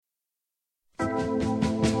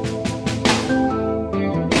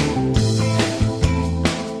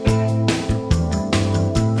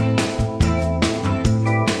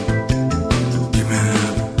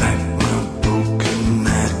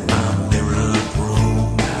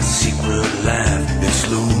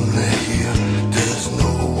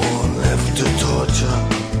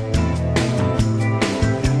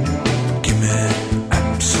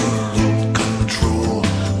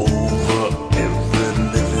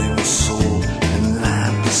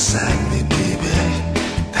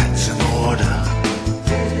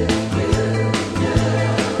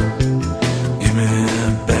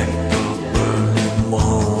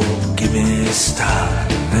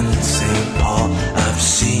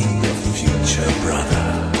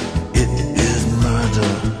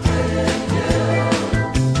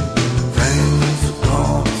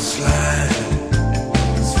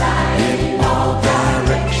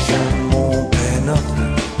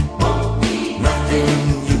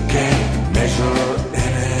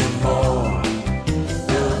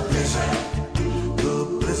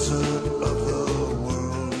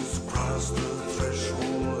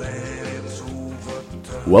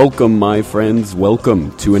Welcome, my friends.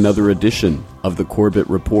 Welcome to another edition of the Corbett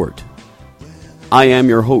Report. I am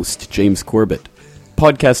your host, James Corbett,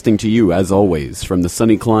 podcasting to you, as always, from the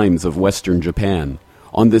sunny climes of Western Japan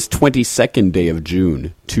on this 22nd day of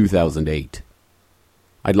June, 2008.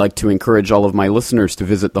 I'd like to encourage all of my listeners to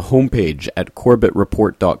visit the homepage at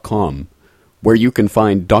corbettreport.com, where you can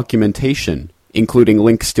find documentation, including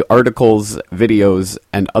links to articles, videos,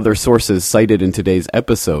 and other sources cited in today's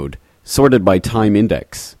episode, sorted by time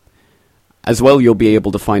index. As well, you'll be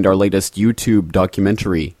able to find our latest YouTube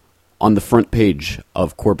documentary on the front page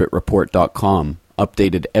of corbettreport.com,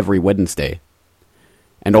 updated every Wednesday.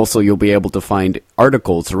 And also you'll be able to find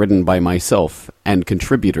articles written by myself and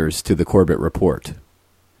contributors to the Corbett Report.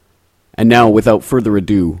 And now, without further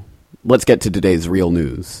ado, let's get to today's real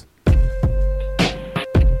news.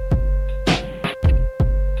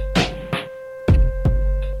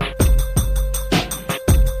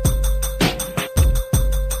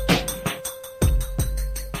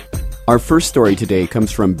 Our first story today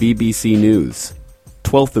comes from BBC News,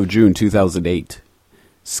 12th of June 2008.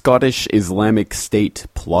 Scottish Islamic State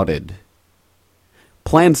plotted.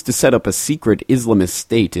 Plans to set up a secret Islamist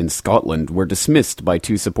state in Scotland were dismissed by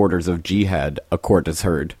two supporters of jihad, a court has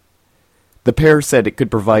heard. The pair said it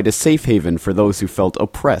could provide a safe haven for those who felt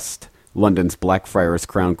oppressed, London's Blackfriars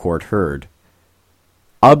Crown Court heard.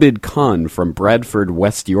 Abid Khan from Bradford,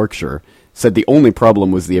 West Yorkshire, said the only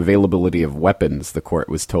problem was the availability of weapons, the court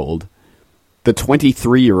was told. The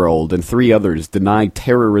 23-year-old and three others denied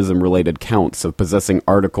terrorism-related counts of possessing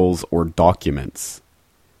articles or documents.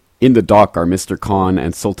 In the dock are Mr. Khan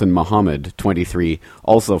and Sultan Muhammad, 23,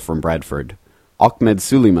 also from Bradford, Ahmed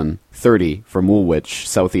Suleiman, 30, from Woolwich,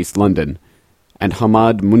 southeast London, and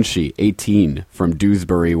Hamad Munshi, 18, from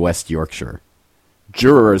Dewsbury, West Yorkshire.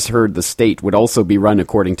 Jurors heard the state would also be run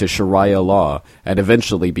according to Sharia law and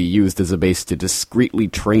eventually be used as a base to discreetly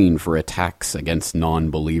train for attacks against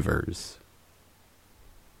non-believers.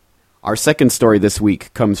 Our second story this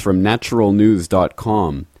week comes from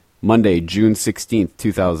naturalnews.com, Monday, June 16,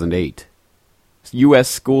 2008. U.S.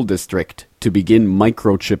 school district to begin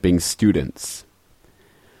microchipping students.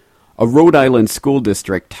 A Rhode Island school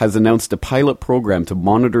district has announced a pilot program to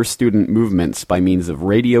monitor student movements by means of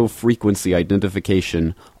radio frequency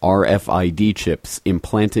identification RFID chips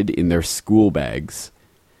implanted in their school bags.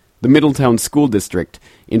 The Middletown School District,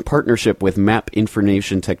 in partnership with Map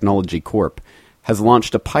Information Technology Corp., has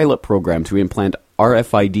launched a pilot program to implant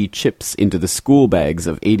RFID chips into the school bags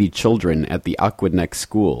of 80 children at the Aquidneck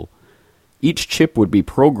School. Each chip would be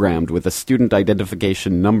programmed with a student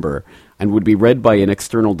identification number and would be read by an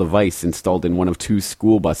external device installed in one of two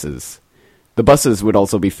school buses. The buses would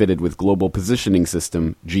also be fitted with Global Positioning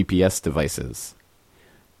System, GPS devices.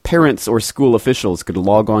 Parents or school officials could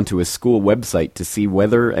log on to a school website to see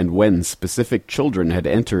whether and when specific children had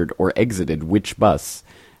entered or exited which bus,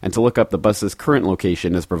 and to look up the bus's current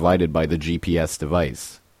location as provided by the GPS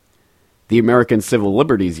device. The American Civil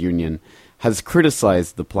Liberties Union has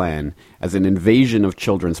criticized the plan as an invasion of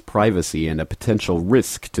children's privacy and a potential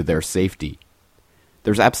risk to their safety.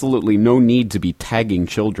 There's absolutely no need to be tagging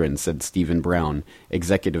children, said Stephen Brown,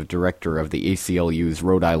 executive director of the ACLU's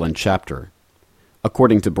Rhode Island chapter.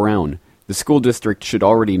 According to Brown, the school district should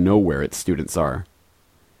already know where its students are.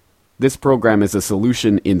 This program is a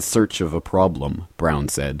solution in search of a problem, Brown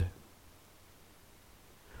said.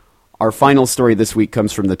 Our final story this week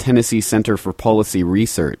comes from the Tennessee Center for Policy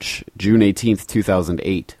Research, June 18,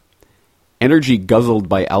 2008. Energy guzzled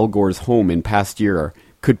by Al Gore's home in past year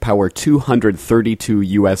could power 232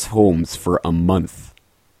 U.S. homes for a month.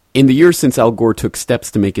 In the years since Al Gore took steps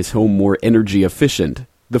to make his home more energy efficient,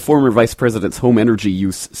 the former vice president's home energy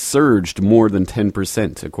use surged more than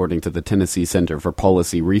 10%, according to the Tennessee Center for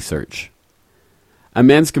Policy Research. A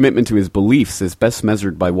man's commitment to his beliefs is best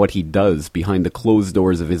measured by what he does behind the closed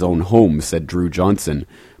doors of his own home, said Drew Johnson,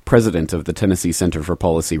 president of the Tennessee Center for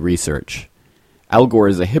Policy Research. Al Gore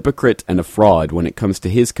is a hypocrite and a fraud when it comes to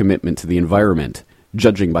his commitment to the environment,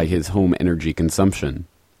 judging by his home energy consumption.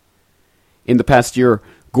 In the past year,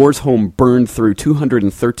 Gore's home burned through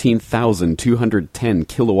 213,210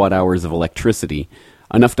 kilowatt-hours of electricity,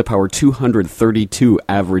 enough to power 232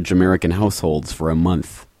 average American households for a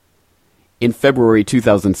month. In February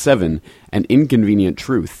 2007, An Inconvenient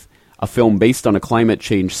Truth, a film based on a climate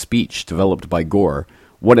change speech developed by Gore,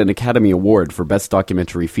 won an Academy Award for Best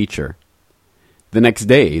Documentary Feature. The next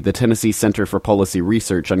day, the Tennessee Center for Policy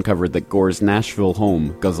Research uncovered that Gore's Nashville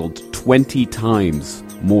home guzzled 20 times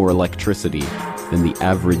more electricity than the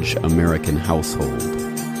average American household.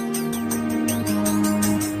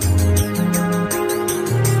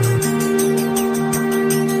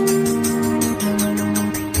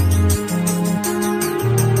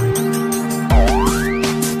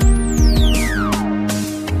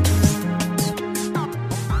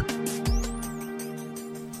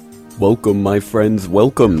 Welcome, my friends.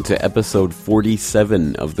 Welcome to episode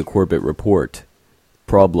 47 of the Corbett Report.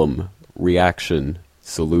 Problem, reaction,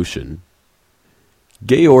 solution.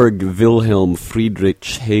 Georg Wilhelm Friedrich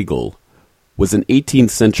Hegel was an 18th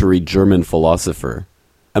century German philosopher,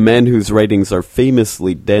 a man whose writings are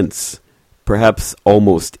famously dense, perhaps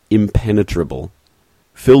almost impenetrable,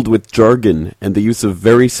 filled with jargon and the use of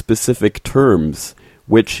very specific terms,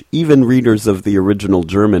 which even readers of the original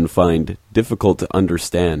German find difficult to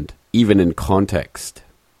understand, even in context.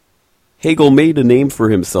 Hegel made a name for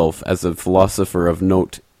himself as a philosopher of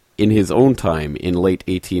note in his own time in late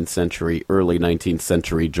 18th century, early 19th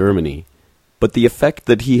century Germany, but the effect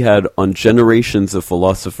that he had on generations of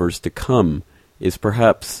philosophers to come is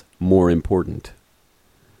perhaps more important.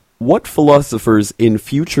 What philosophers in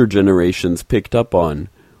future generations picked up on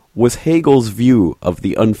was Hegel's view of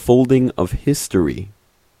the unfolding of history.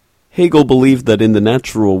 Hegel believed that in the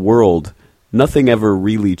natural world, nothing ever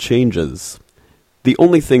really changes. The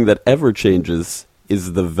only thing that ever changes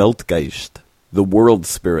is the Weltgeist, the world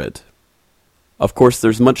spirit. Of course,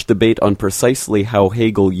 there's much debate on precisely how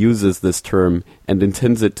Hegel uses this term and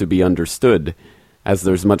intends it to be understood, as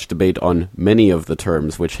there's much debate on many of the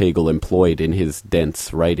terms which Hegel employed in his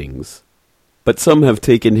dense writings. But some have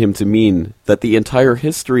taken him to mean that the entire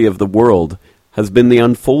history of the world has been the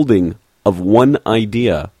unfolding of one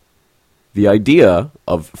idea, the idea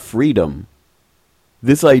of freedom.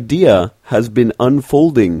 This idea has been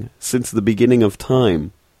unfolding since the beginning of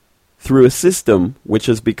time, through a system which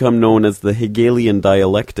has become known as the Hegelian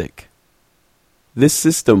dialectic. This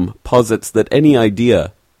system posits that any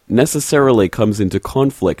idea necessarily comes into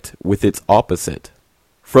conflict with its opposite.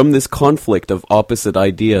 From this conflict of opposite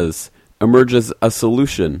ideas emerges a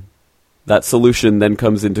solution. That solution then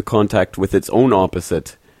comes into contact with its own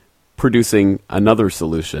opposite, producing another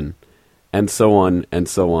solution, and so on, and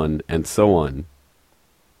so on, and so on.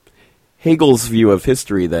 Hegel's view of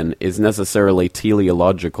history, then, is necessarily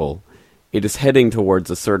teleological. It is heading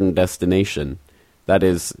towards a certain destination, that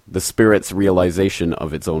is, the spirit's realization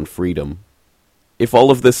of its own freedom. If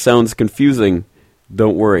all of this sounds confusing,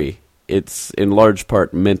 don't worry, it's in large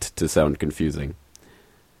part meant to sound confusing.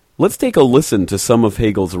 Let's take a listen to some of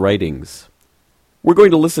Hegel's writings. We're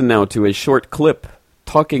going to listen now to a short clip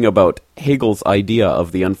talking about Hegel's idea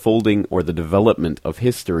of the unfolding or the development of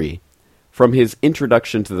history from his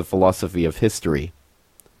Introduction to the Philosophy of History.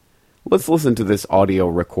 Let's listen to this audio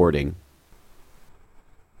recording.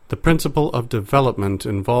 The principle of development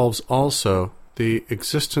involves also the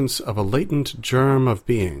existence of a latent germ of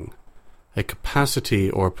being, a capacity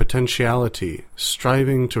or potentiality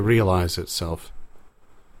striving to realize itself.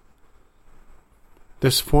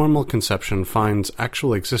 This formal conception finds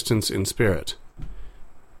actual existence in spirit,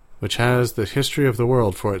 which has the history of the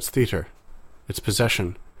world for its theatre, its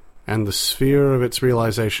possession, and the sphere of its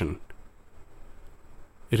realization.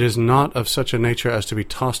 It is not of such a nature as to be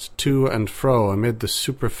tossed to and fro amid the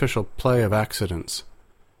superficial play of accidents,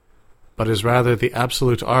 but is rather the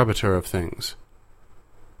absolute arbiter of things,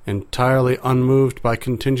 entirely unmoved by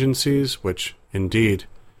contingencies which, indeed,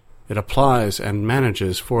 it applies and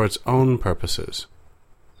manages for its own purposes.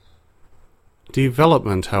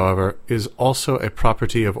 Development, however, is also a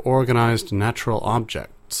property of organized natural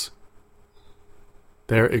objects.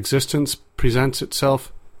 Their existence presents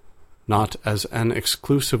itself not as an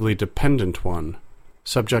exclusively dependent one,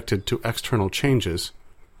 subjected to external changes,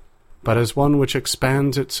 but as one which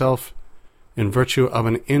expands itself in virtue of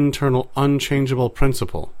an internal unchangeable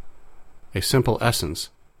principle, a simple essence,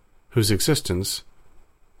 whose existence,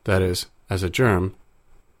 that is, as a germ,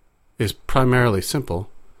 is primarily simple,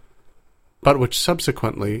 but which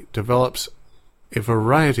subsequently develops a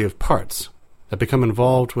variety of parts that become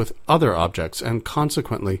involved with other objects and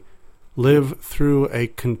consequently live through a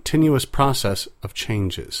continuous process of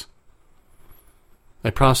changes.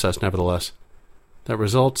 A process, nevertheless, that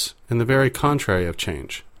results in the very contrary of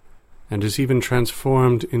change, and is even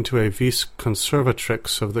transformed into a vis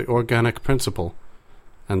conservatrix of the organic principle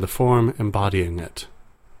and the form embodying it.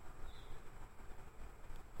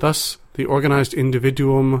 Thus, the organized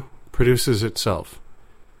individuum produces itself.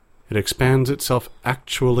 It expands itself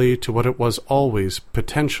actually to what it was always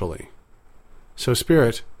potentially. So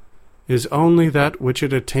spirit is only that which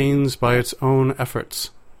it attains by its own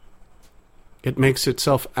efforts. It makes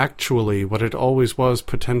itself actually what it always was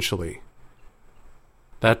potentially.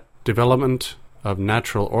 That development of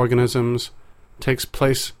natural organisms takes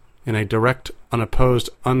place in a direct, unopposed,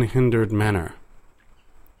 unhindered manner.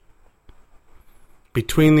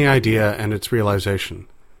 Between the idea and its realization,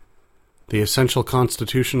 the essential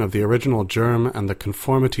constitution of the original germ and the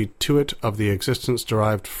conformity to it of the existence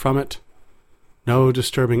derived from it, no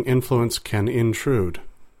disturbing influence can intrude.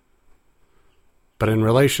 But in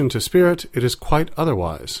relation to spirit, it is quite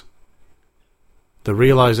otherwise. The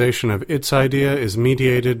realization of its idea is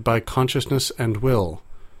mediated by consciousness and will.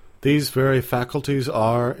 These very faculties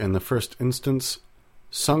are, in the first instance,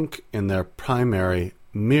 sunk in their primary,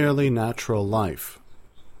 merely natural life.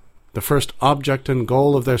 The first object and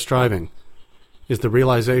goal of their striving is the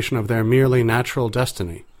realization of their merely natural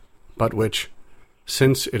destiny, but which,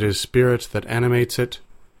 since it is spirit that animates it,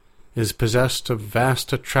 is possessed of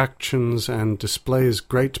vast attractions and displays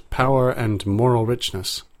great power and moral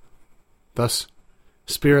richness. Thus,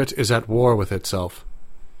 spirit is at war with itself.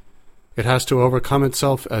 It has to overcome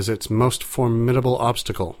itself as its most formidable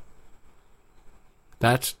obstacle.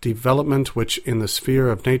 That development which in the sphere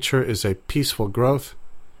of nature is a peaceful growth,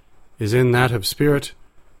 is in that of spirit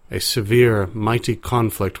a severe, mighty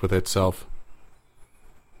conflict with itself.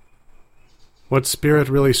 What spirit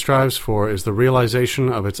really strives for is the realization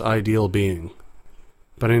of its ideal being.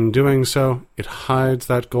 But in doing so, it hides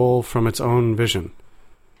that goal from its own vision,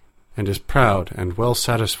 and is proud and well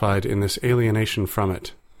satisfied in this alienation from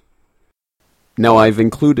it. Now, I've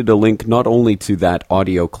included a link not only to that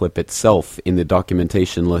audio clip itself in the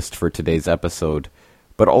documentation list for today's episode,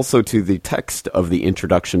 but also to the text of the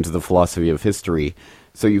Introduction to the Philosophy of History,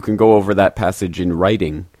 so you can go over that passage in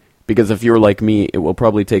writing, because if you're like me, it will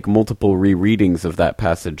probably take multiple rereadings of that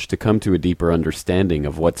passage to come to a deeper understanding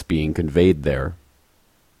of what's being conveyed there.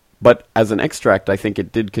 But as an extract, I think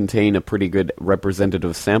it did contain a pretty good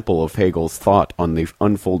representative sample of Hegel's thought on the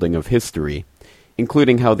unfolding of history,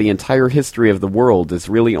 including how the entire history of the world is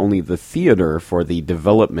really only the theater for the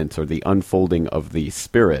development or the unfolding of the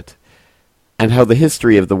spirit, and how the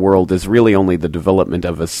history of the world is really only the development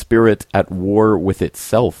of a spirit at war with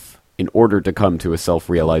itself in order to come to a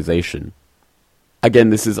self-realization. Again,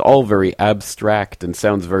 this is all very abstract and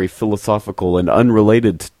sounds very philosophical and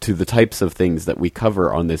unrelated to the types of things that we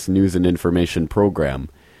cover on this news and information program,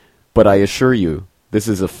 but I assure you, this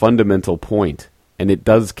is a fundamental point, and it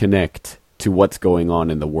does connect to what's going on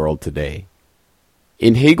in the world today.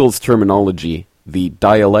 In Hegel's terminology, the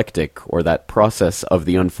dialectic, or that process of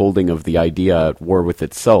the unfolding of the idea at war with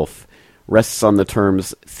itself, rests on the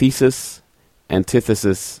terms thesis,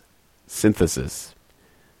 antithesis, synthesis.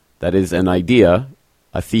 That is, an idea,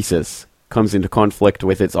 a thesis, comes into conflict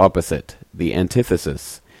with its opposite, the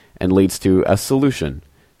antithesis, and leads to a solution,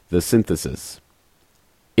 the synthesis.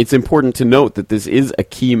 It's important to note that this is a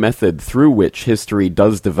key method through which history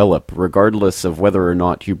does develop, regardless of whether or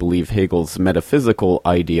not you believe Hegel's metaphysical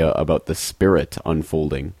idea about the spirit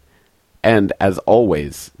unfolding. And, as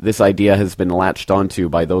always, this idea has been latched onto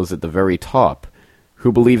by those at the very top,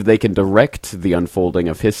 who believe they can direct the unfolding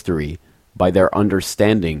of history by their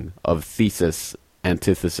understanding of thesis,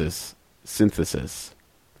 antithesis, synthesis.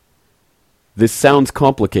 This sounds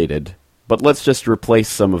complicated, but let's just replace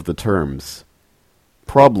some of the terms.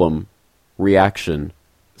 Problem, reaction,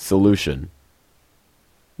 solution.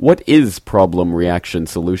 What is problem, reaction,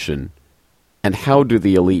 solution? And how do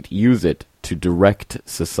the elite use it to direct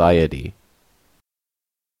society?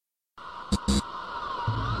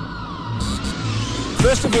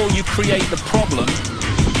 First of all, you create the problem,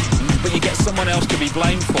 but you get someone else to be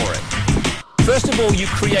blamed for it. First of all, you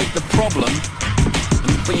create the problem,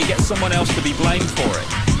 but you get someone else to be blamed for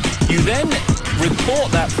it. You then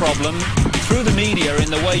report that problem through the media in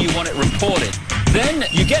the way you want it reported. Then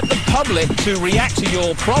you get the public to react to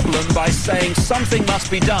your problem by saying something must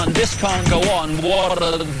be done, this can't go on, what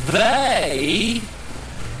are they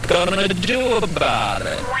gonna do about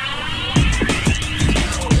it?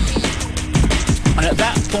 And at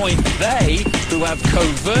that point, they, who have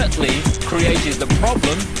covertly created the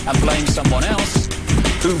problem and blame someone else,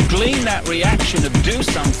 who glean that reaction of do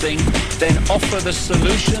something, then offer the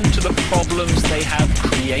solution to the problems they have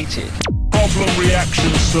created. Problem,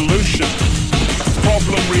 reaction, solution.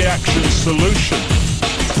 Problem, reaction, solution.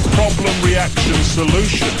 Problem, reaction,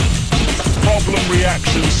 solution. Problem,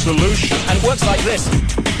 reaction, solution. And it works like this.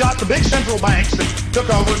 You've got the big central banks that took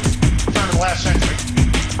over at the turn of the last century.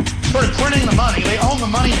 Started printing the money. They own the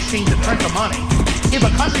money machine to print the money. If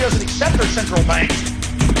a country doesn't accept their central banks,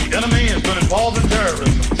 the enemy has been involved in terrorism.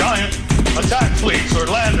 Giant attack fleets are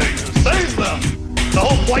landing to save them. The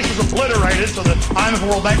whole place is obliterated so that IMF and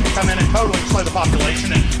World Bank can come in and totally slay the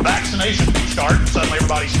population, and vaccinations can start, and suddenly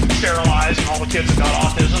everybody's sterilized and all the kids have got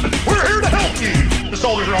autism, and we're here to help you. The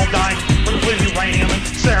soldiers are all dying for depleted uranium and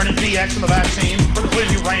sarin and PX in the vaccine, for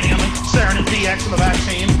depleted uranium and sarin and PX in the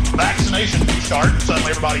vaccine. Vaccinations can start, and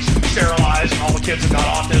suddenly everybody's sterilized and all the kids have got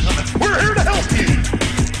autism, and we're here to help you.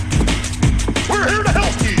 We're here to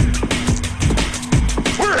help you.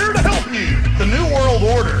 We're here to help you. The New World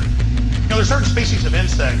Order. You know, there's certain species of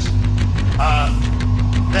insects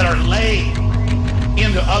that are laid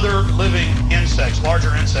into other living insects,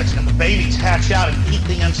 larger insects, and the babies hatch out and eat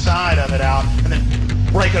the inside of it out and then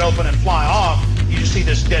break it open and fly off, you just see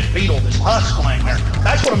this dead beetle, this husk laying there.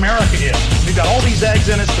 That's what America is. We've got all these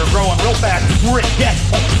eggs in us. They're growing real fast. We're at death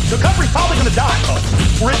point. The country's probably going to die, folks.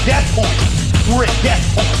 We're at death point. We're at death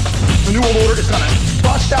point. The New World Order is going to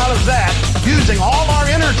bust out of that using all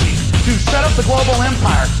our energy to set up the global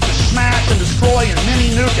empire, to smash and destroy and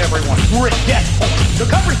mini-nuke everyone. We're at death point. The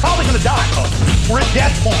country's probably going to die, folks. We're at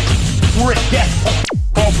death point. We're at death point.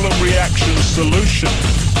 Problem, reaction, solution.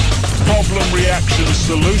 Problem, reaction,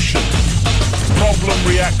 solution. Problem,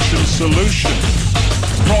 reaction, solution.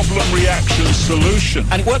 Problem, reaction, solution.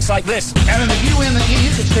 And it works like this. And in the UN, the EU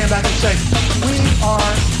could stand back and say, we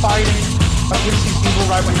are fighting against these evil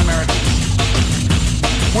right-wing Americans.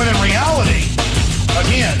 When in reality,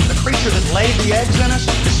 again, the creature that laid the eggs in us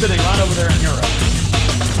is sitting right over there in Europe.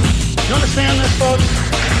 You understand this, folks?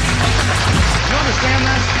 You understand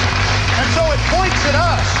this? And so it points at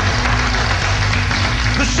us.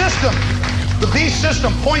 The system, the beast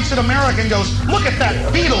system, points at America and goes, look at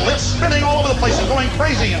that beetle. It's spinning all over the place and going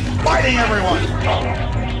crazy and biting everyone.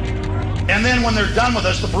 And then when they're done with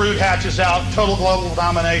us, the brood hatches out, total global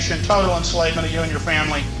domination, total enslavement of you and your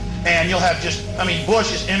family. And you'll have just,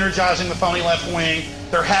 Bush is energizing the phony left wing.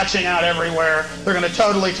 They're hatching out everywhere. They're going to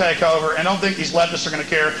totally take over. And don't think these leftists are going to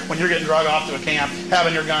care when you're getting drug off to a camp,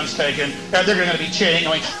 having your guns taken. They're going to be cheating,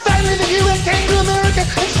 going, finally the UN came to America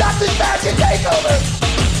and stopped this fascist takeover.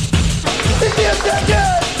 It feels so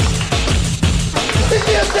good. It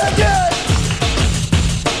feels so good.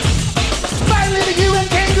 Finally the UN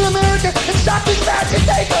came to America and stopped this fascist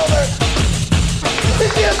takeover.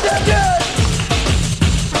 It feels so good.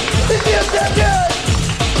 It feels so good.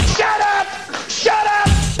 Shut up! Shut up!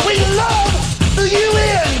 We love the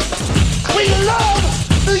UN! We love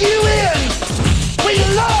the UN! We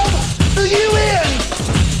love the UN!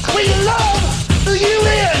 We love the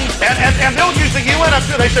UN! And they'll use the UN up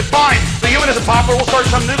too. They said, fine, the UN isn't popular, we'll start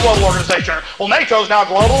some new global organization. Well, NATO's now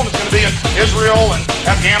global, and it's going to be in Israel and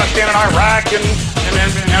Afghanistan and Iraq and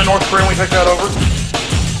North Korea when we take that over.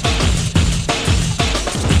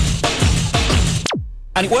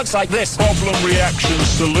 And it works like this. Problem, reaction,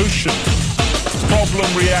 solution. Problem,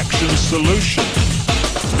 reaction, solution.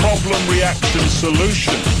 Problem, reaction,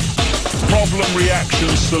 solution. Problem, reaction,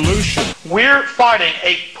 solution. We're fighting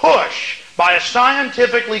a push by a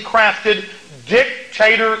scientifically crafted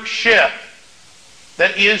dictatorship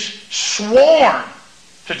that is sworn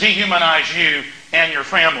to dehumanize you and your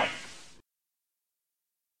family.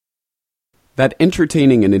 That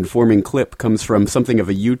entertaining and informing clip comes from something of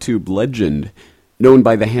a YouTube legend known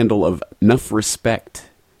by the handle of Nuff Respect.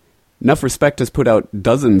 Nuff Respect has put out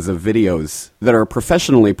dozens of videos that are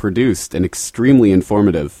professionally produced and extremely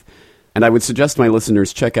informative, and I would suggest my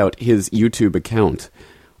listeners check out his YouTube account.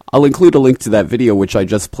 I'll include a link to that video which I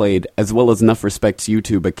just played, as well as Nuff Respect's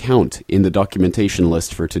YouTube account in the documentation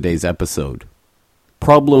list for today's episode.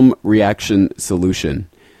 Problem, reaction, solution.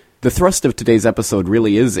 The thrust of today's episode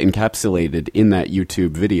really is encapsulated in that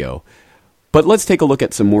YouTube video. But let's take a look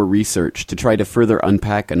at some more research to try to further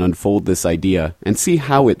unpack and unfold this idea and see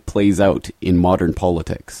how it plays out in modern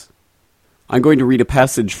politics. I'm going to read a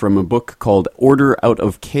passage from a book called Order Out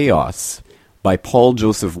of Chaos by Paul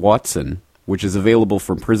Joseph Watson, which is available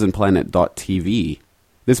from prisonplanet.tv.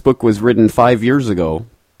 This book was written 5 years ago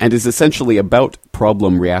and is essentially about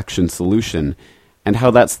problem, reaction, solution, and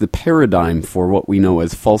how that's the paradigm for what we know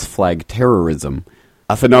as false flag terrorism,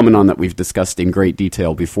 a phenomenon that we've discussed in great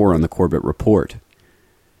detail before on the Corbett Report.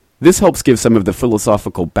 This helps give some of the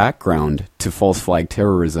philosophical background to false flag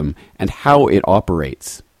terrorism and how it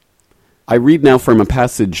operates. I read now from a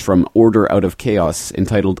passage from Order Out of Chaos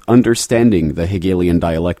entitled Understanding the Hegelian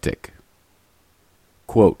Dialectic.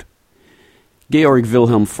 Quote, Georg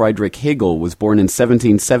Wilhelm Friedrich Hegel was born in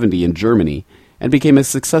 1770 in Germany and became a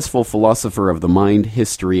successful philosopher of the mind,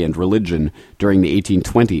 history, and religion during the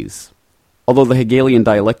 1820s. Although the Hegelian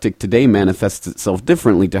dialectic today manifests itself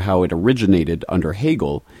differently to how it originated under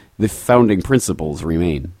Hegel, the founding principles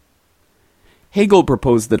remain. Hegel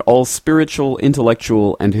proposed that all spiritual,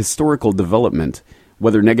 intellectual, and historical development,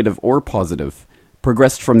 whether negative or positive,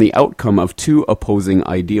 progressed from the outcome of two opposing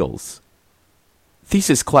ideals.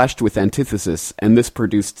 Thesis clashed with antithesis, and this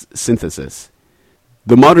produced synthesis.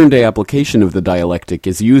 The modern-day application of the dialectic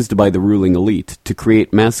is used by the ruling elite to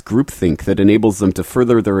create mass groupthink that enables them to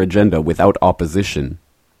further their agenda without opposition.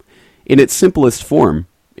 In its simplest form,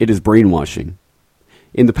 it is brainwashing.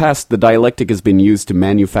 In the past, the dialectic has been used to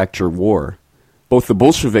manufacture war. Both the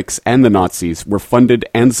Bolsheviks and the Nazis were funded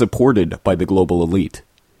and supported by the global elite.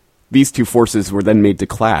 These two forces were then made to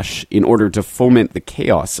clash in order to foment the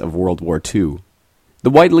chaos of World War II. The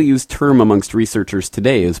widely used term amongst researchers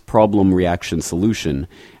today is problem-reaction-solution,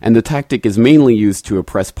 and the tactic is mainly used to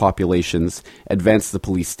oppress populations, advance the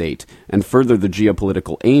police state, and further the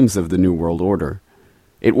geopolitical aims of the New World Order.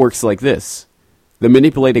 It works like this. The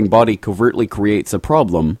manipulating body covertly creates a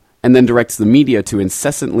problem, and then directs the media to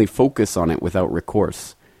incessantly focus on it without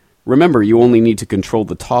recourse. Remember, you only need to control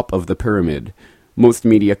the top of the pyramid. Most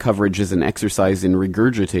media coverage is an exercise in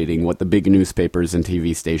regurgitating what the big newspapers and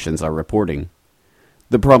TV stations are reporting.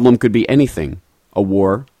 The problem could be anything: a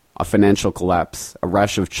war, a financial collapse, a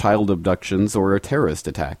rash of child abductions, or a terrorist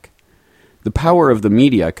attack. The power of the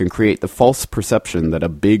media can create the false perception that a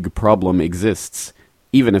big problem exists,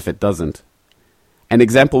 even if it doesn't. An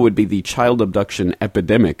example would be the child abduction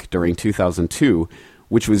epidemic during 2002,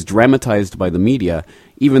 which was dramatized by the media,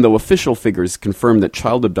 even though official figures confirm that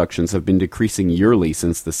child abductions have been decreasing yearly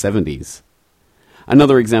since the 70s.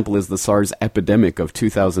 Another example is the SARS epidemic of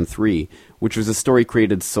 2003, which was a story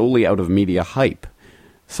created solely out of media hype.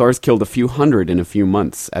 SARS killed a few hundred in a few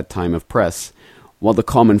months at time of press, while the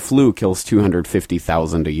common flu kills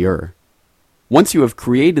 250,000 a year. Once you have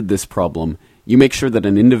created this problem, you make sure that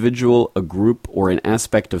an individual, a group, or an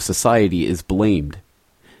aspect of society is blamed.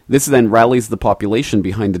 This then rallies the population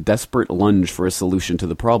behind a desperate lunge for a solution to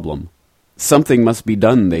the problem. Something must be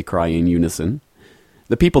done, they cry in unison.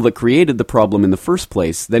 The people that created the problem in the first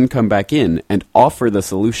place then come back in and offer the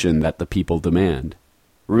solution that the people demand.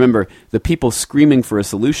 Remember, the people screaming for a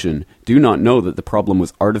solution do not know that the problem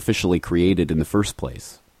was artificially created in the first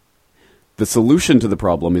place. The solution to the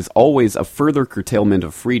problem is always a further curtailment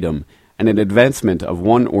of freedom and an advancement of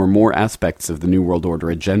one or more aspects of the New World Order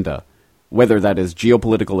agenda, whether that is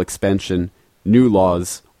geopolitical expansion, new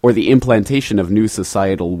laws, or the implantation of new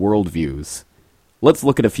societal worldviews. Let's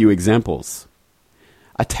look at a few examples.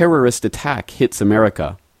 A terrorist attack hits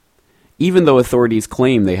America. Even though authorities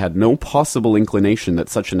claim they had no possible inclination that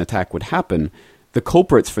such an attack would happen, the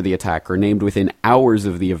culprits for the attack are named within hours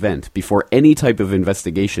of the event before any type of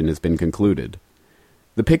investigation has been concluded.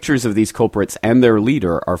 The pictures of these culprits and their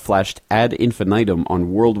leader are flashed ad infinitum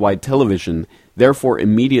on worldwide television, therefore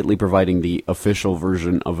immediately providing the official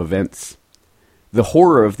version of events. The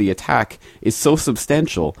horror of the attack is so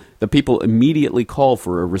substantial that people immediately call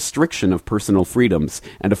for a restriction of personal freedoms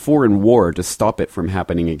and a foreign war to stop it from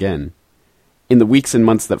happening again. In the weeks and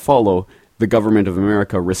months that follow, the government of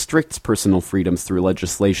America restricts personal freedoms through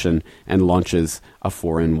legislation and launches a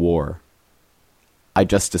foreign war. I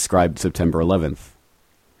just described September 11th.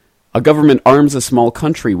 A government arms a small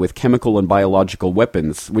country with chemical and biological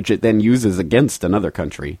weapons, which it then uses against another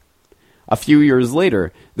country. A few years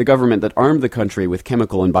later, the government that armed the country with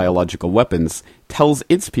chemical and biological weapons tells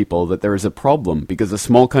its people that there is a problem because a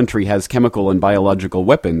small country has chemical and biological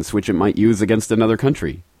weapons which it might use against another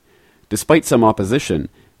country. Despite some opposition,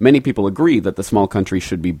 many people agree that the small country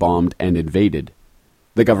should be bombed and invaded.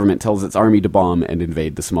 The government tells its army to bomb and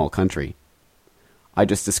invade the small country. I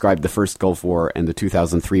just described the first Gulf War and the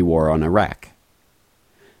 2003 war on Iraq.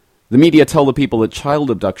 The media tell the people that child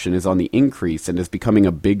abduction is on the increase and is becoming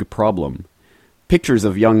a big problem. Pictures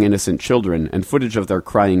of young innocent children and footage of their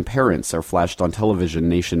crying parents are flashed on television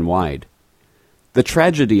nationwide. The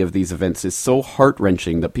tragedy of these events is so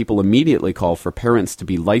heart-wrenching that people immediately call for parents to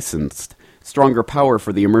be licensed, stronger power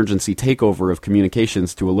for the emergency takeover of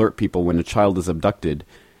communications to alert people when a child is abducted,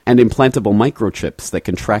 and implantable microchips that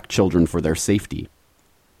can track children for their safety.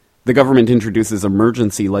 The government introduces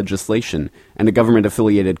emergency legislation, and a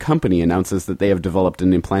government-affiliated company announces that they have developed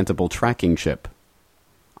an implantable tracking chip.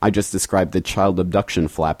 I just described the child abduction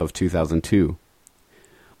flap of 2002.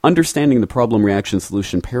 Understanding the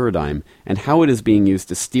problem-reaction-solution paradigm and how it is being used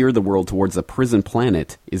to steer the world towards a prison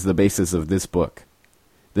planet is the basis of this book.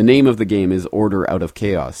 The name of the game is Order Out of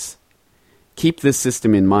Chaos. Keep this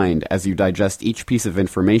system in mind as you digest each piece of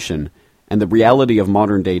information, and the reality of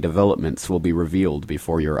modern-day developments will be revealed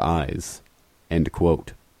before your eyes." End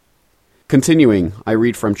quote. Continuing, I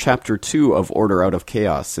read from Chapter 2 of Order Out of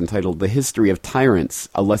Chaos, entitled The History of Tyrants,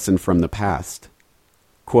 A Lesson from the Past.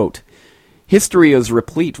 Quote, "History is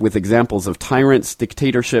replete with examples of tyrants,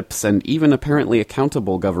 dictatorships, and even apparently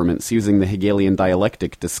accountable governments using the Hegelian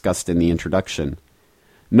dialectic discussed in the introduction.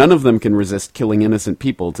 None of them can resist killing innocent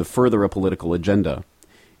people to further a political agenda.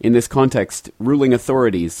 In this context, ruling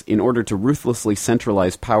authorities, in order to ruthlessly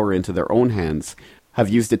centralize power into their own hands, have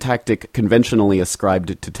used a tactic conventionally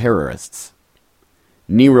ascribed to terrorists.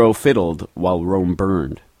 Nero fiddled while Rome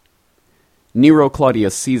burned. Nero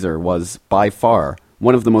Claudius Caesar was, by far,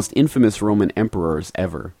 one of the most infamous Roman emperors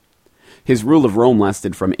ever. His rule of Rome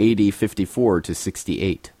lasted from AD 54 to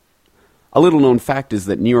 68. A little-known fact is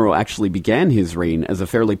that Nero actually began his reign as a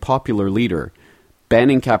fairly popular leader,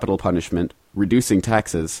 banning capital punishment, reducing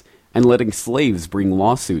taxes, and letting slaves bring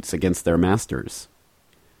lawsuits against their masters.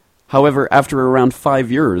 However, after around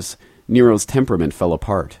 5 years, Nero's temperament fell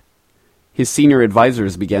apart. His senior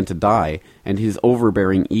advisors began to die, and his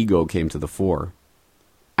overbearing ego came to the fore.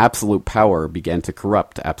 Absolute power began to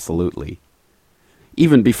corrupt absolutely.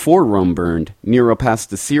 Even before Rome burned, Nero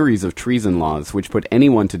passed a series of treason laws which put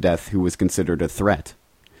anyone to death who was considered a threat.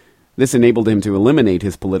 This enabled him to eliminate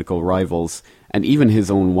his political rivals, and even his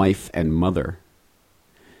own wife and mother.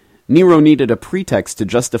 Nero needed a pretext to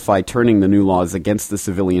justify turning the new laws against the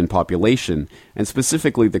civilian population, and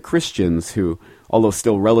specifically the Christians who, although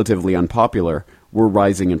still relatively unpopular, were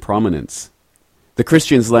rising in prominence. The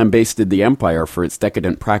Christians lambasted the empire for its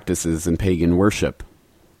decadent practices and pagan worship.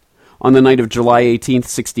 On the night of July 18th,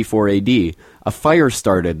 64 AD, a fire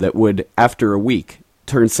started that would, after a week,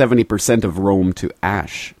 turn 70% of Rome to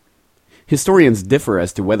ash. Historians differ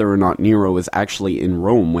as to whether or not Nero was actually in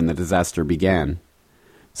Rome when the disaster began.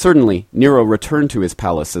 Certainly, Nero returned to his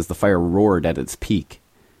palace as the fire roared at its peak.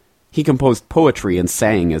 He composed poetry and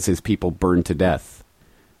sang as his people burned to death.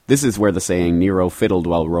 This is where the saying, "Nero fiddled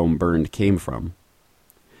while Rome burned," came from.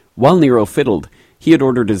 While Nero fiddled, he had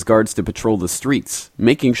ordered his guards to patrol the streets,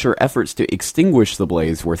 making sure efforts to extinguish the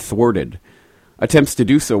blaze were thwarted. Attempts to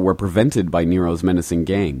do so were prevented by Nero's menacing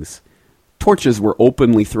gangs. Torches were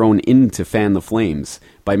openly thrown in to fan the flames,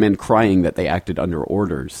 by men crying that they acted under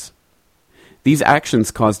orders. These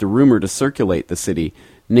actions caused a rumor to circulate the city,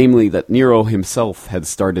 namely that Nero himself had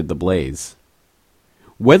started the blaze.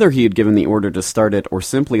 Whether he had given the order to start it or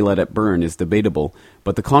simply let it burn is debatable,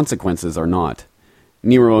 but the consequences are not.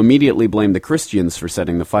 Nero immediately blamed the Christians for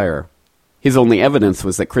setting the fire. His only evidence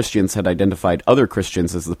was that Christians had identified other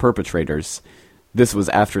Christians as the perpetrators. This was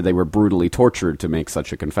after they were brutally tortured to make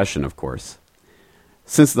such a confession, of course.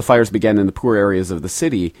 Since the fires began in the poor areas of the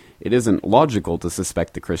city, it isn't logical to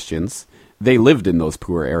suspect the Christians. They lived in those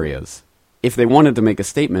poor areas. If they wanted to make a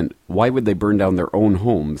statement, why would they burn down their own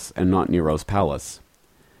homes and not Nero's palace?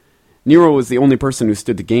 Nero was the only person who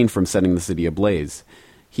stood to gain from setting the city ablaze.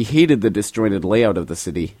 He hated the disjointed layout of the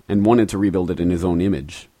city and wanted to rebuild it in his own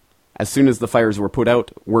image. As soon as the fires were put out,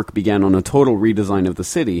 work began on a total redesign of the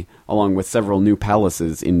city, along with several new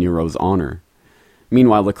palaces in Nero's honor.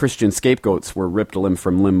 Meanwhile, the Christian scapegoats were ripped limb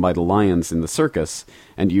from limb by the lions in the circus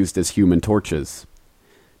and used as human torches.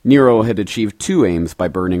 Nero had achieved two aims by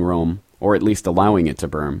burning Rome, or at least allowing it to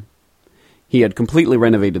burn. He had completely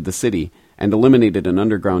renovated the city and eliminated an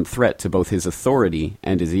underground threat to both his authority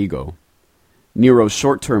and his ego. Nero's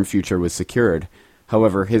short-term future was secured.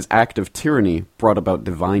 However, his act of tyranny brought about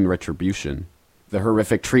divine retribution. The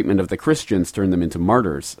horrific treatment of the Christians turned them into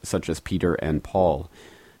martyrs, such as Peter and Paul.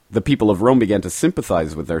 The people of Rome began to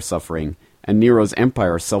sympathize with their suffering, and Nero's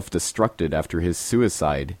empire self-destructed after his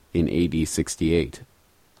suicide in AD 68.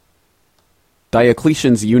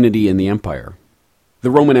 Diocletian's unity in the empire.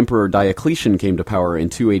 The Roman Emperor Diocletian came to power in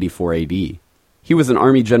 284 AD. He was an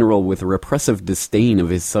army general with a repressive disdain of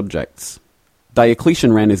his subjects.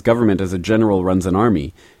 Diocletian ran his government as a general runs an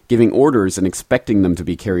army, giving orders and expecting them to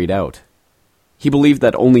be carried out. He believed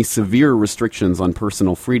that only severe restrictions on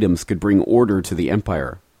personal freedoms could bring order to the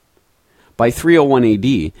empire. By 301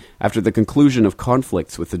 AD, after the conclusion of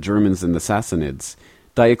conflicts with the Germans and the Sassanids,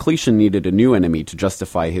 Diocletian needed a new enemy to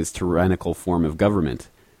justify his tyrannical form of government.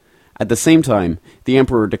 At the same time, the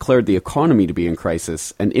emperor declared the economy to be in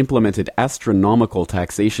crisis and implemented astronomical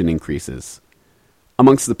taxation increases.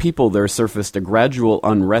 Amongst the people there surfaced a gradual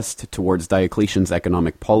unrest towards Diocletian's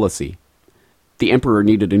economic policy. The emperor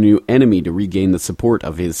needed a new enemy to regain the support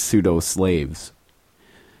of his pseudo-slaves.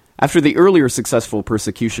 After the earlier successful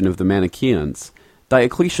persecution of the Manichaeans,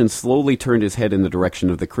 Diocletian slowly turned his head in the direction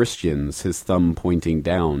of the Christians, his thumb pointing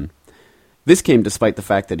down. This came despite the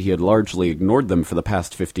fact that he had largely ignored them for the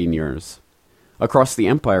past 15 years. Across the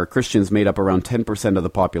empire, Christians made up around 10% of the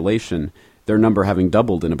population, their number having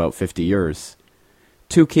doubled in about 50 years.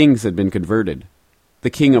 2 kings had been converted, the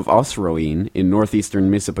king of Osroene in northeastern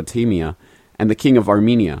Mesopotamia and the king of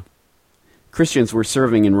Armenia. Christians were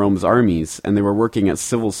serving in Rome's armies, and they were working as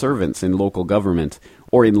civil servants in local government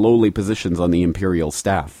or in lowly positions on the imperial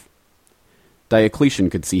staff. Diocletian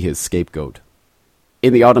could see his scapegoat.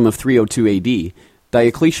 In the autumn of 302 AD,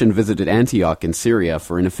 Diocletian visited Antioch in Syria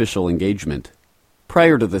for an official engagement.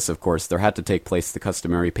 Prior to this, of course, there had to take place the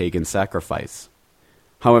customary pagan sacrifice.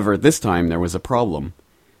 However, this time there was a problem.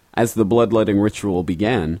 As the bloodletting ritual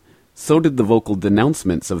began, so did the vocal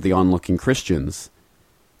denouncements of the onlooking Christians.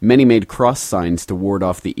 Many made cross signs to ward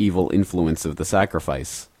off the evil influence of the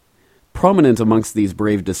sacrifice. Prominent amongst these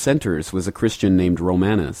brave dissenters was a Christian named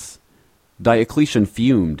Romanus. Diocletian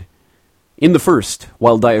fumed. In the first,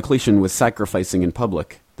 while Diocletian was sacrificing in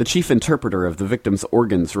public, The chief interpreter of the victim's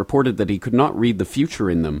organs reported that he could not read the future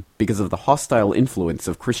in them because of the hostile influence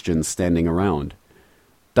of Christians standing around.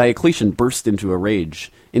 Diocletian burst into a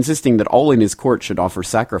rage, insisting that all in his court should offer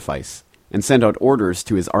sacrifice, and sent out orders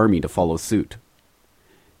to his army to follow suit.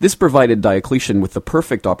 This provided Diocletian with the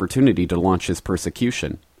perfect opportunity to launch his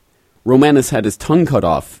persecution. Romanus had his tongue cut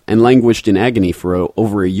off and languished in agony for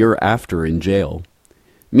over a year after in jail.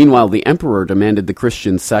 Meanwhile, the emperor demanded the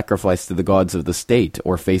Christians sacrifice to the gods of the state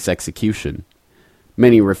or face execution.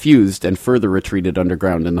 Many refused and further retreated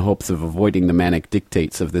underground in the hopes of avoiding the manic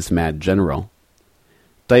dictates of this mad general.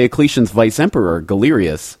 Diocletian's vice-emperor,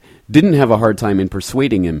 Galerius, didn't have a hard time in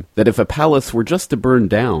persuading him that if a palace were just to burn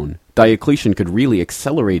down, Diocletian could really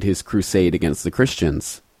accelerate his crusade against the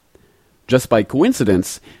Christians. Just by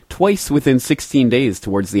coincidence, twice within 16 days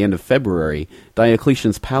towards the end of February,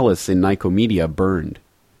 Diocletian's palace in Nicomedia burned.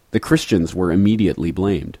 The Christians were immediately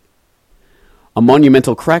blamed. A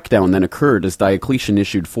monumental crackdown then occurred as Diocletian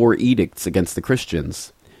issued 4 edicts against the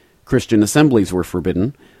Christians. Christian assemblies were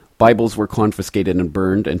forbidden, Bibles were confiscated and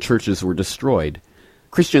burned, and churches were destroyed.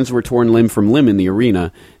 Christians were torn limb from limb in the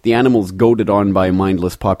arena, the animals goaded on by a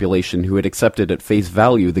mindless population who had accepted at face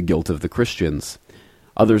value the guilt of the Christians.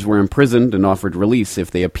 Others were imprisoned and offered release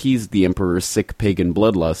if they appeased the emperor's sick pagan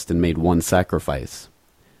bloodlust and made one sacrifice.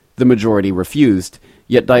 The majority refused,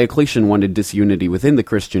 yet Diocletian wanted disunity within the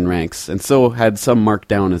Christian ranks, and so had some marked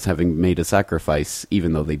down as having made a sacrifice,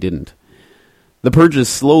 even though they didn't. The purges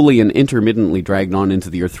slowly and intermittently dragged on into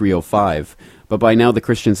the year 305, but by now the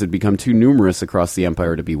Christians had become too numerous across the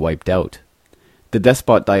empire to be wiped out. The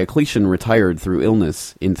despot Diocletian retired through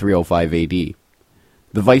illness in 305 AD.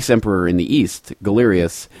 The vice-emperor in the east,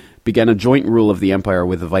 Galerius, began a joint rule of the empire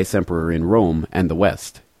with the vice-emperor in Rome and the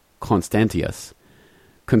west, Constantius.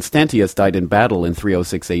 Constantius died in battle in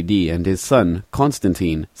 306 AD, and his son,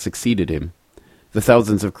 Constantine, succeeded him. The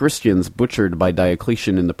thousands of Christians butchered by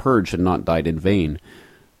Diocletian in the purge had not died in vain.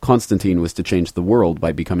 Constantine was to change the world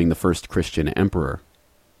by becoming the first Christian emperor.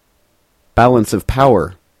 Balance of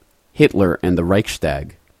power. Hitler and the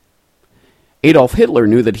Reichstag. Adolf Hitler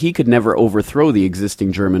knew that he could never overthrow the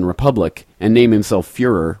existing German Republic and name himself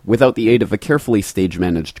Führer without the aid of a carefully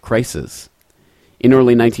stage-managed crisis. In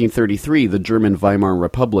early 1933, the German Weimar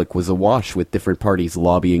Republic was awash with different parties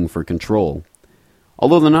lobbying for control.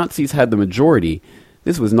 Although the Nazis had the majority,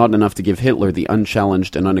 this was not enough to give Hitler the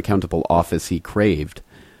unchallenged and unaccountable office he craved.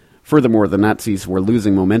 Furthermore, the Nazis were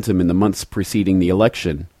losing momentum in the months preceding the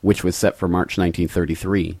election, which was set for March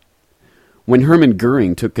 1933. When Hermann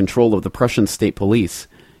Göring took control of the Prussian state police,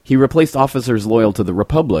 he replaced officers loyal to the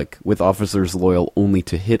Republic with officers loyal only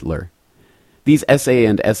to Hitler. These SA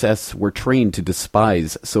and SS were trained to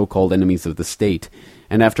despise so-called enemies of the state,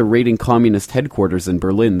 and after raiding communist headquarters in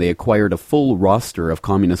Berlin, they acquired a full roster of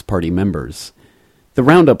Communist Party members. The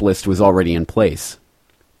roundup list was already in place.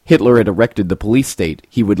 Hitler had erected the police state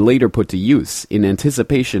he would later put to use in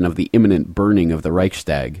anticipation of the imminent burning of the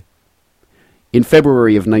Reichstag. In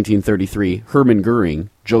February of 1933, Hermann Göring,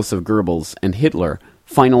 Joseph Goebbels, and Hitler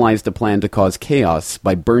finalized a plan to cause chaos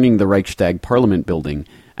by burning the Reichstag parliament building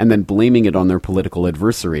and then blaming it on their political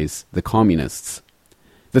adversaries, the communists.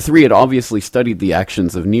 The three had obviously studied the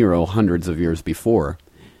actions of Nero hundreds of years before.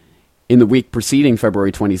 In the week preceding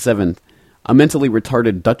February 27th, a mentally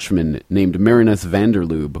retarded Dutchman named Marinus van der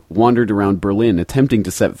Lubbe wandered around Berlin attempting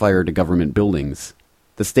to set fire to government buildings.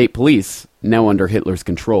 The state police, now under Hitler's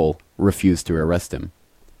control, refused to arrest him.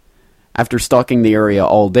 After stalking the area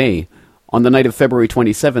all day, on the night of February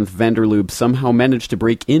 27th, van der Lubbe somehow managed to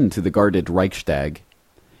break into the guarded Reichstag.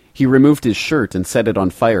 He removed his shirt and set it on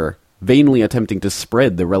fire, vainly attempting to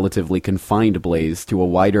spread the relatively confined blaze to a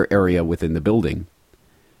wider area within the building.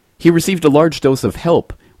 He received a large dose of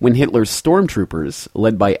help when Hitler's stormtroopers,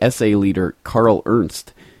 led by SA leader Karl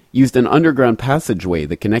Ernst, used an underground passageway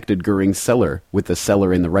that connected Göring's cellar with the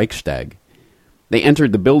cellar in the Reichstag. They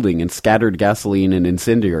entered the building and scattered gasoline and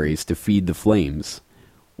incendiaries to feed the flames.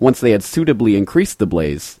 Once they had suitably increased the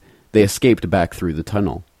blaze, they escaped back through the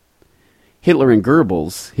tunnel. Hitler and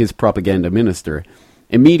Goebbels, his propaganda minister,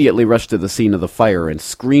 immediately rushed to the scene of the fire and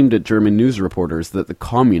screamed at German news reporters that the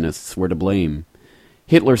communists were to blame.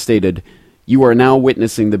 Hitler stated, "You are now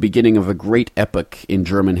witnessing the beginning of a great epoch in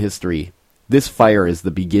German history. This fire is the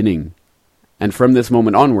beginning." And from this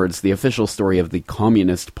moment onwards, the official story of the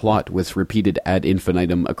communist plot was repeated ad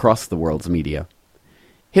infinitum across the world's media.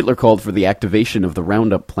 Hitler called for the activation of the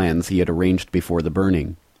roundup plans he had arranged before the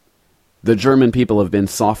burning. "The German people have been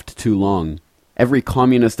soft too long. Every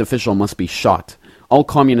communist official must be shot. All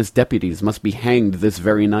communist deputies must be hanged this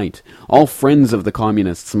very night. All friends of the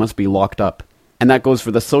communists must be locked up. And that goes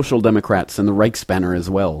for the Social Democrats and the Reichsbanner as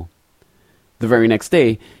well." The very next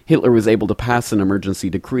day, Hitler was able to pass an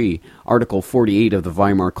emergency decree, Article 48 of the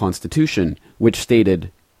Weimar Constitution, which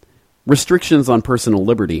stated, "Restrictions on personal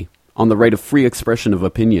liberty, on the right of free expression of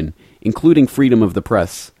opinion, including freedom of the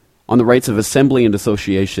press, on the rights of assembly and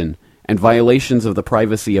association, and violations of the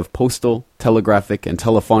privacy of postal, telegraphic, and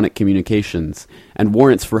telephonic communications, and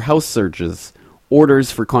warrants for house searches,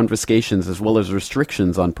 orders for confiscations as well as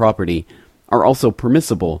restrictions on property, are also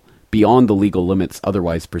permissible beyond the legal limits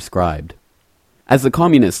otherwise prescribed." As the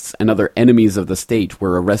communists and other enemies of the state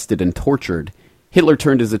were arrested and tortured, Hitler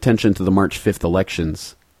turned his attention to the March 5th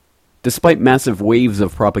elections. Despite massive waves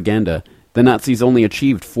of propaganda, the Nazis only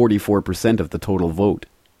achieved 44% of the total vote.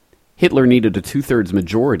 Hitler needed a two-thirds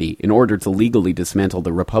majority in order to legally dismantle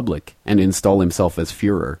the Republic and install himself as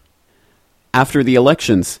Führer. After the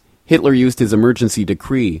elections, Hitler used his emergency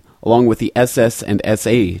decree, along with the SS and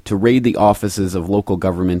SA, to raid the offices of local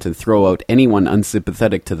government and throw out anyone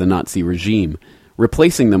unsympathetic to the Nazi regime,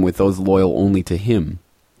 replacing them with those loyal only to him.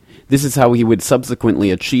 This is how he would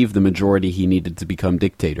subsequently achieve the majority he needed to become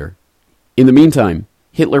dictator. In the meantime,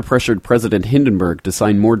 Hitler pressured President Hindenburg to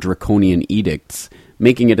sign more draconian edicts,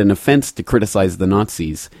 making it an offense to criticize the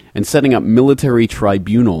Nazis, and setting up military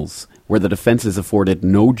tribunals where the defenses afforded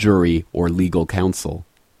no jury or legal counsel.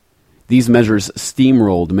 These measures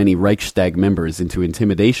steamrolled many Reichstag members into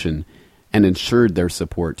intimidation and ensured their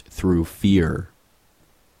support through fear.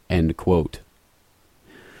 End quote.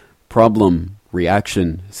 Problem,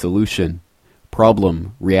 reaction, solution.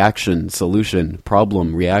 Problem, reaction, solution.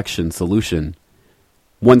 Problem, reaction, solution.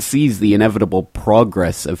 One sees the inevitable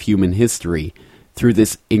progress of human history through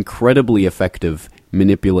this incredibly effective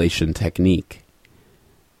manipulation technique.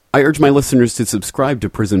 I urge my listeners to subscribe to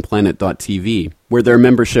prisonplanet.tv, where their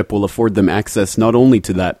membership will afford them access not only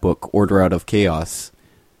to that book, Order Out of Chaos,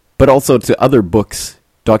 but also to other books,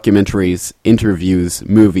 documentaries, interviews,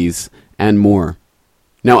 movies, and more.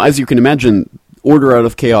 Now, as you can imagine, Order Out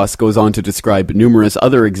of Chaos goes on to describe numerous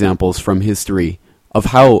other examples from history of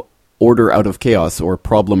how Order Out of Chaos, or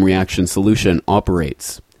problem reaction solution,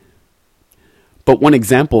 operates. But one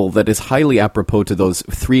example that is highly apropos to those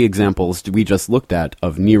three examples we just looked at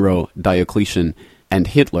of Nero, Diocletian, and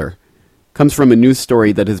Hitler comes from a news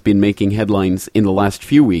story that has been making headlines in the last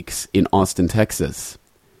few weeks in Austin, Texas.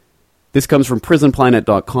 This comes from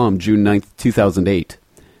prisonplanet.com, June 9th, 2008.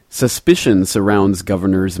 Suspicion surrounds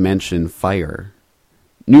governor's mansion fire.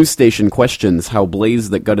 News station questions how blaze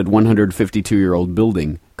that gutted 152-year-old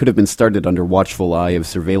building could have been started under watchful eye of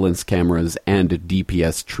surveillance cameras and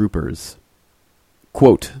DPS troopers.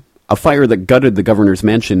 Quote, "A fire that gutted the governor's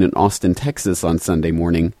mansion in Austin, Texas on Sunday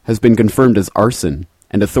morning has been confirmed as arson,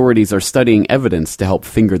 and authorities are studying evidence to help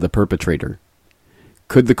finger the perpetrator.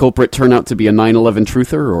 Could the culprit turn out to be a 9/11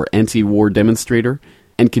 truther or anti-war demonstrator,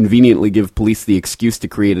 and conveniently give police the excuse to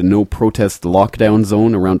create a no-protest lockdown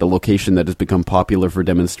zone around a location that has become popular for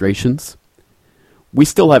demonstrations? We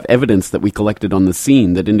still have evidence that we collected on the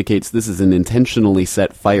scene that indicates this is an intentionally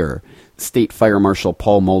set fire," State Fire Marshal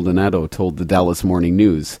Paul Maldonado told the Dallas Morning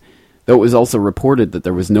News, though it was also reported that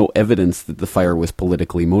there was no evidence that the fire was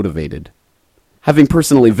politically motivated. Having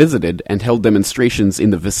personally visited and held demonstrations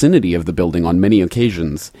in the vicinity of the building on many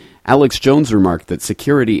occasions, Alex Jones remarked that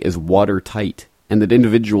security is watertight, and that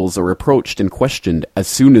individuals are approached and questioned as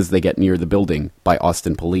soon as they get near the building by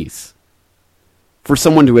Austin police. For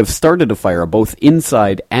someone to have started a fire both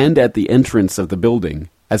inside and at the entrance of the building,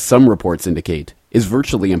 as some reports indicate, is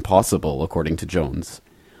virtually impossible, according to Jones.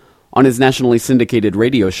 On his nationally syndicated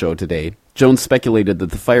radio show today, Jones speculated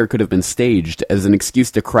that the fire could have been staged as an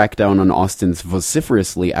excuse to crack down on Austin's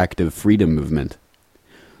vociferously active freedom movement.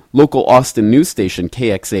 Local Austin news station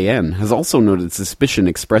KXAN has also noted suspicion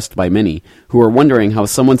expressed by many who are wondering how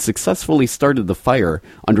someone successfully started the fire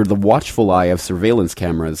under the watchful eye of surveillance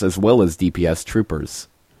cameras as well as DPS troopers.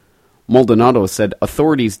 Maldonado said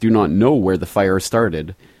authorities do not know where the fire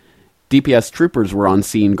started. DPS troopers were on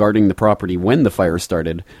scene guarding the property when the fire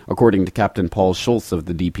started, according to Captain Paul Schultz of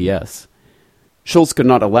the DPS. Schultz could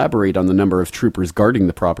not elaborate on the number of troopers guarding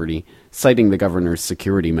the property, citing the governor's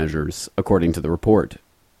security measures, according to the report.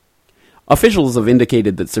 Officials have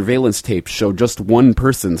indicated that surveillance tapes show just one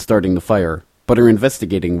person starting the fire, but are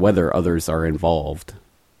investigating whether others are involved.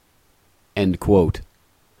 End quote.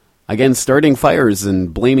 Again, starting fires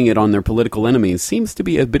and blaming it on their political enemies seems to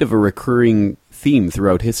be a bit of a recurring theme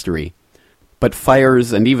throughout history. But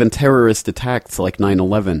fires and even terrorist attacks like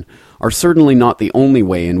 9/11 are certainly not the only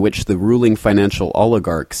way in which the ruling financial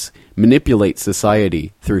oligarchs manipulate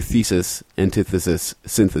society through thesis, antithesis,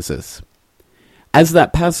 synthesis. As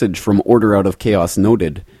that passage from Order Out of Chaos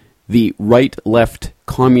noted, the right-left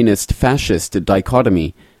communist-fascist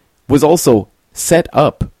dichotomy was also set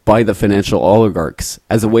up by the financial oligarchs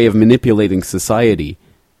as a way of manipulating society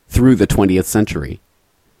through the 20th century.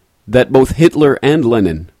 That both Hitler and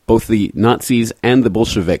Lenin, both the Nazis and the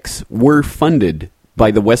Bolsheviks, were funded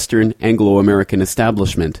by the Western Anglo-American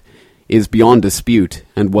establishment is beyond dispute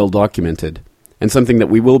and well documented, and something that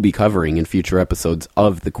we will be covering in future episodes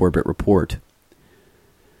of the Corbett Report.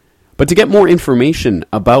 But to get more information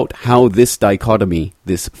about how this dichotomy,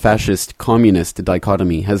 this fascist-communist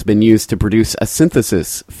dichotomy, has been used to produce a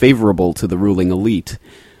synthesis favorable to the ruling elite,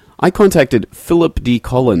 I contacted Phillip D.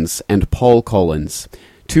 Collins and Paul Collins,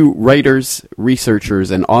 two writers, researchers,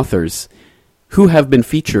 and authors who have been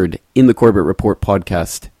featured in the Corbett Report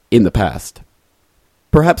podcast in the past.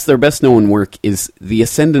 Perhaps their best-known work is The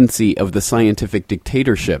Ascendancy of the Scientific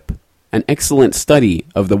Dictatorship, an excellent study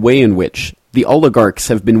of the way in which the oligarchs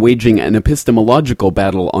have been waging an epistemological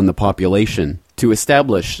battle on the population to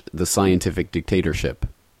establish the scientific dictatorship.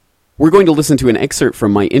 We're going to listen to an excerpt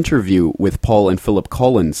from my interview with Paul and Philip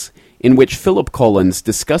Collins, in which Philip Collins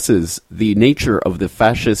discusses the nature of the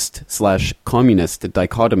fascist/communist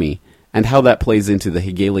dichotomy and how that plays into the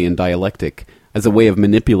Hegelian dialectic as a way of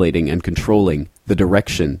manipulating and controlling the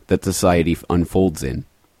direction that society unfolds in.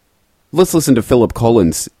 Let's listen to Philip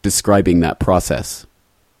Collins describing that process.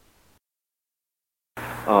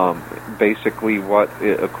 Basically,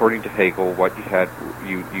 according to Hegel, what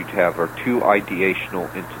you'd have are two ideational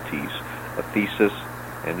entities, a thesis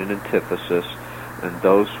and an antithesis, and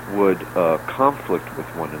those would conflict with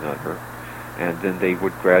one another, and then they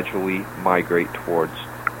would gradually migrate towards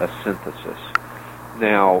a synthesis.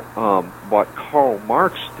 Now, what Karl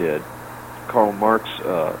Marx did, Karl Marx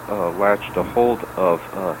latched a hold of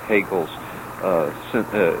Hegel's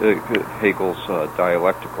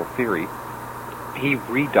dialectical theory. He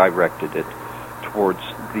redirected it towards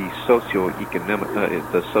the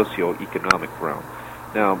socioeconomic realm.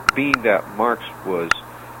 Now, being that Marx was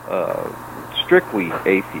strictly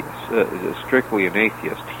an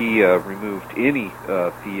atheist, he removed any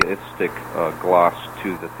theistic gloss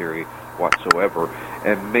to the theory whatsoever,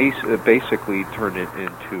 and basically turned it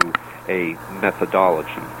into a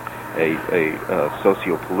methodology, a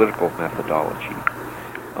socio-political methodology.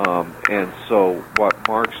 And so what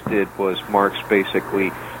Marx did was Marx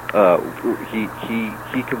basically he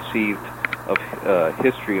conceived of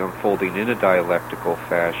history unfolding in a dialectical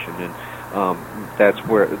fashion, and that's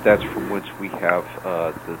from whence we have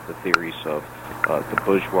the theories of the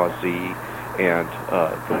bourgeoisie and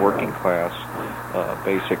the working class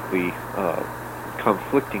basically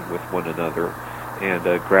conflicting with one another and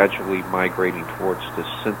gradually migrating towards this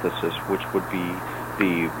synthesis, which would be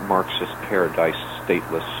the Marxist paradise,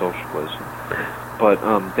 stateless socialism. But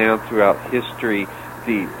down throughout history,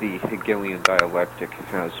 the Hegelian dialectic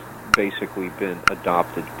has basically been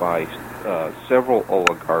adopted by several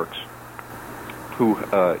oligarchs who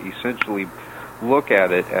essentially look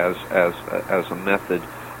at it as a method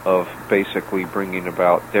of basically bringing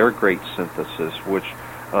about their great synthesis, which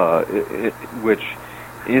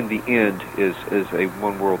in the end is a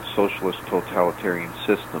one-world socialist totalitarian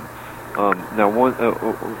system. Now,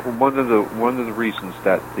 one of the reasons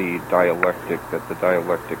that the dialectic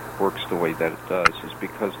works the way that it does is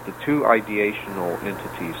because the two ideational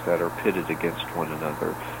entities that are pitted against one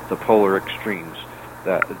another, the polar extremes,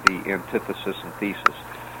 that the antithesis and thesis,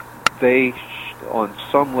 they on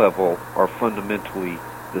some level are fundamentally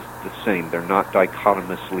the same. They're not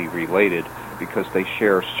dichotomously related because they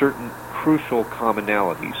share certain crucial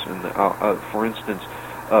commonalities. And for instance,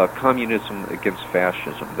 communism against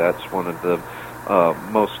fascism. That's one of the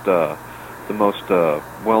most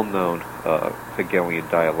well-known Hegelian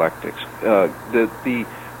dialectics. The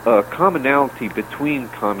commonality between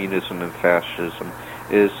communism and fascism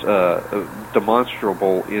is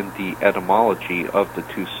demonstrable in the etymology of the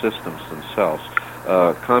two systems themselves.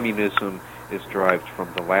 Communism is derived from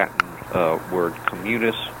the Latin word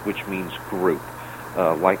communis, which means group.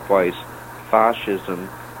 Likewise, fascism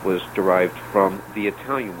was derived from the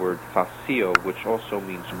Italian word fascio, which also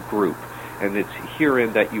means group. And it's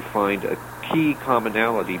herein that you find a key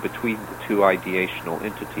commonality between the two ideational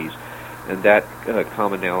entities, and that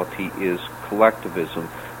commonality is collectivism,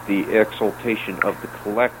 the exaltation of the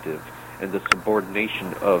collective, and the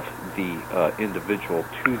subordination of the individual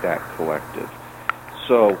to that collective.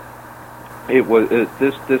 So it was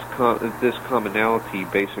this commonality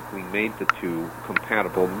basically made the two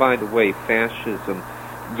compatible. And by the way, fascism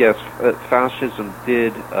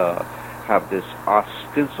did have this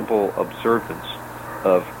ostensible observance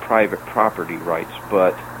of private property rights,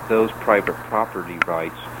 but those private property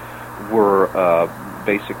rights were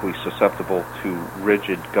basically susceptible to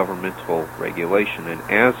rigid governmental regulation, and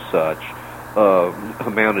as such,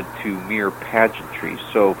 amounted to mere pageantry.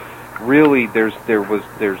 So really, there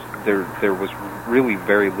was really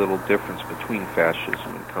very little difference between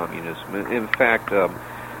fascism and communism. In fact,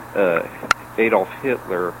 Adolf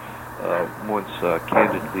Hitler once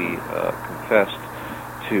candidly confessed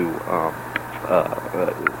to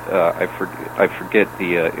I forget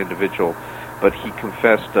the individual, but he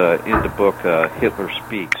confessed in the book Hitler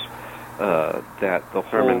Speaks that the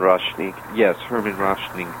whole Hermann Röschning. Yes, Hermann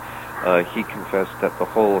Röschning. He confessed that the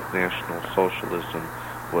whole of National Socialism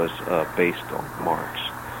was based on Marx.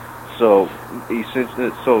 So,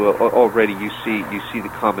 already you see the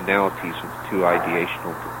commonalities of the two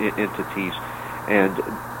ideational entities, and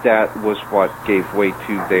that was what gave way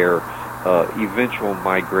to their eventual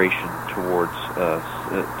migration towards a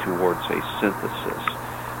synthesis.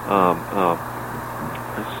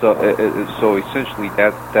 So essentially,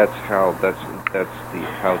 that's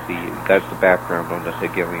the background on the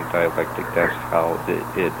Hegelian dialectic. That's how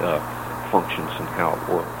it functions and how it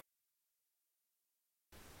works.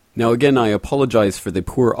 Now again, I apologize for the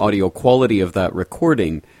poor audio quality of that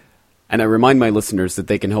recording, and I remind my listeners that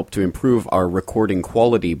they can help to improve our recording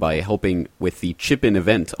quality by helping with the chip-in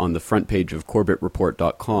event on the front page of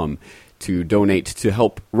CorbettReport.com to donate to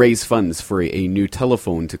help raise funds for a new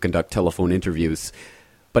telephone to conduct telephone interviews.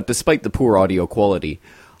 But despite the poor audio quality,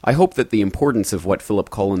 I hope that the importance of what Philip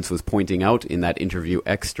Collins was pointing out in that interview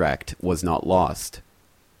extract was not lost.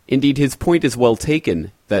 Indeed, his point is well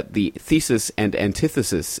taken that the thesis and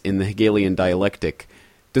antithesis in the Hegelian dialectic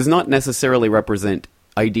does not necessarily represent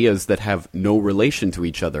ideas that have no relation to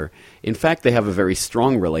each other. In fact, they have a very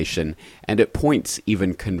strong relation, and at points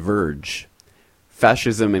even converge.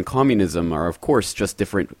 Fascism and communism are, of course, just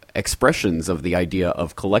different expressions of the idea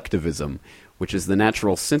of collectivism, which is the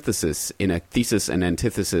natural synthesis in a thesis and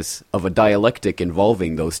antithesis of a dialectic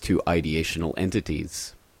involving those two ideational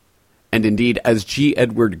entities. And indeed, as G.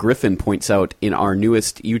 Edward Griffin points out in our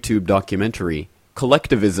newest YouTube documentary,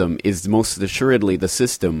 collectivism is most assuredly the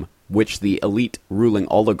system which the elite ruling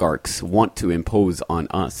oligarchs want to impose on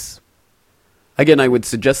us. Again, I would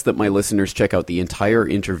suggest that my listeners check out the entire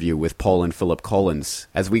interview with Paul and Philip Collins,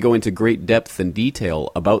 as we go into great depth and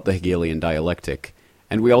detail about the Hegelian dialectic,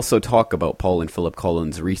 and we also talk about Paul and Philip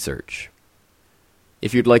Collins' research.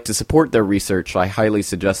 If you'd like to support their research, I highly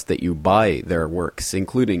suggest that you buy their works,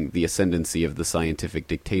 including The Ascendancy of the Scientific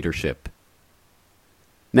Dictatorship.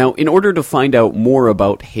 Now, in order to find out more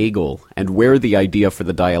about Hegel and where the idea for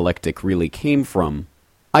the dialectic really came from,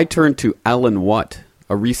 I turned to Alan Watt,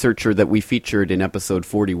 a researcher that we featured in episode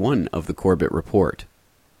 41 of the Corbett Report.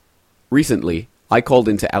 Recently, I called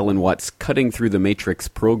into Alan Watt's Cutting Through the Matrix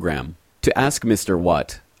program to ask Mr.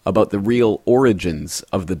 Watt about the real origins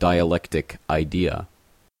of the dialectic idea.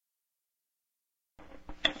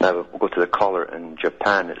 Now we'll go to the caller in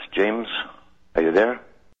Japan. It's James. Are you there?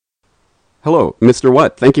 Hello, Mr.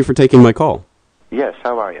 Watt. Thank you for taking my call. Yes,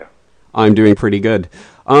 how are you? I'm doing pretty good.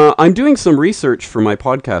 I'm doing some research for my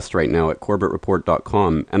podcast right now at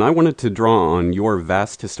CorbettReport.com, and I wanted to draw on your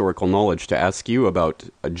vast historical knowledge to ask you about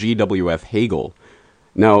G.W.F. Hegel.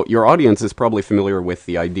 Now, your audience is probably familiar with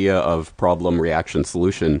the idea of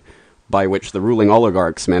problem-reaction-solution, by which the ruling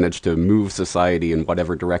oligarchs manage to move society in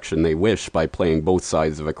whatever direction they wish by playing both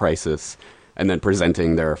sides of a crisis and then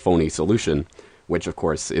presenting their phony solution, which, of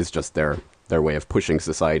course, is just their way of pushing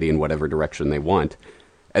society in whatever direction they want.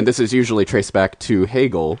 And this is usually traced back to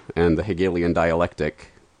Hegel and the Hegelian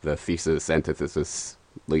dialectic. The thesis, antithesis,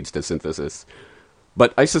 leads to synthesis.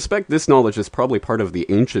 But I suspect this knowledge is probably part of the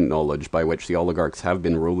ancient knowledge by which the oligarchs have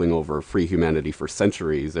been ruling over free humanity for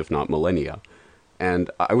centuries, if not millennia. And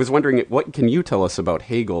I was wondering, what can you tell us about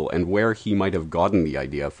Hegel and where he might have gotten the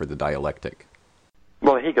idea for the dialectic?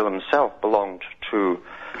 Well, Hegel himself belonged to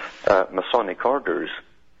Masonic orders,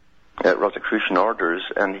 Rosicrucian orders,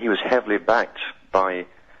 and he was heavily backed by,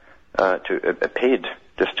 paid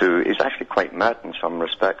just to, he's actually quite mad in some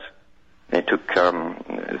respects. He took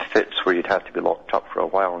fits where he'd have to be locked up for a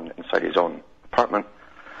while inside his own apartment,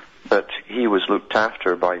 but he was looked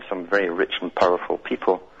after by some very rich and powerful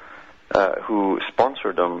people who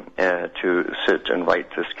sponsored him to sit and write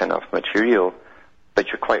this kind of material. But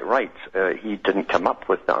you're quite right, he didn't come up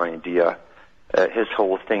with the idea. His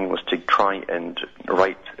whole thing was to try and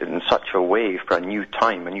write in such a way for a new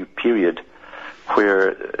time, a new period, where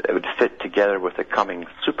it would fit together with the coming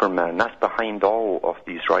Superman. That's behind all of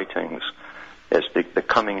these writings, is the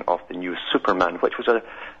coming of the new Superman, which was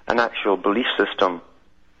an actual belief system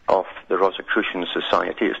of the Rosicrucian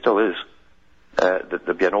society. It still is. That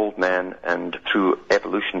there'd be an old man, and through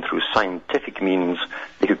evolution, through scientific means,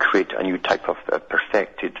 they could create a new type of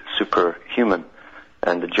perfected superhuman.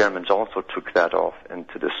 And the Germans also took that off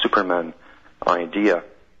into the Superman idea.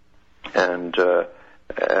 And as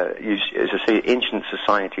I say, ancient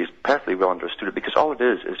societies perfectly well understood it, because all it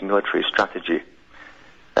is military strategy.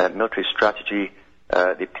 Military strategy,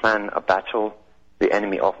 they plan a battle. The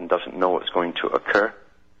enemy often doesn't know what's going to occur.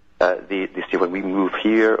 They say, when we move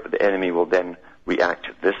here, the enemy will then react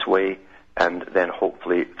this way, and then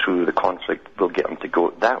hopefully through the conflict we'll get them to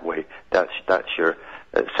go that way. That's your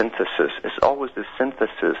synthesis. It's always the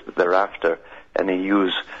synthesis that they're after, and they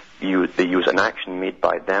use an action made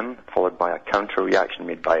by them, followed by a counter reaction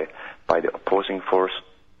made by the opposing force,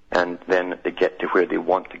 and then they get to where they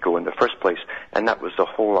want to go in the first place. And that was the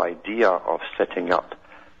whole idea of setting up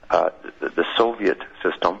the Soviet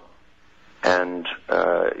system, and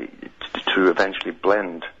to eventually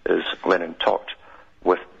blend, as Lenin talked,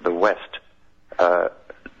 with the West.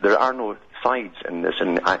 There are no sides in this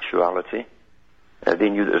in actuality. They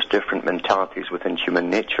knew that there's different mentalities within human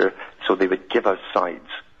nature, so they would give us sides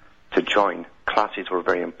to join. Classes were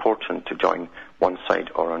very important to join one side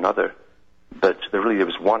or another. But there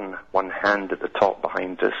was one hand at the top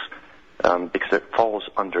behind this, because it falls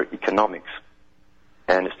under economics.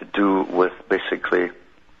 And it's to do with basically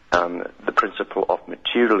the principle of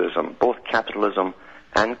materialism. Both capitalism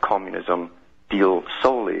and communism deal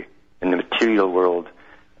solely in the material world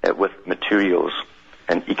with materials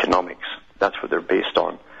and economics. That's what they're based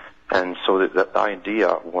on. And so the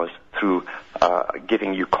idea was through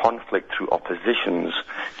giving you conflict through oppositions,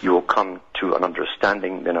 you will come to an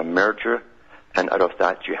understanding, then a merger, and out of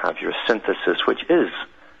that you have your synthesis, which is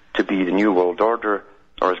to be the New World Order,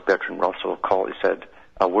 or as Bertrand Russell said,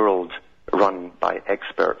 a world run by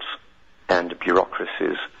experts and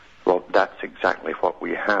bureaucracies. Well, that's exactly what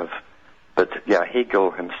we have. But yeah,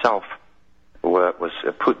 Hegel himself was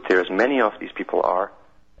put there, as many of these people are,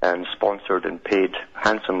 and sponsored and paid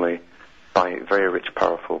handsomely by very rich,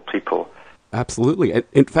 powerful people. Absolutely.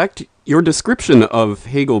 In fact, your description of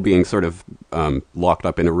Hegel being sort of locked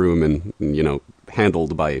up in a room and,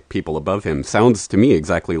 handled by people above him sounds to me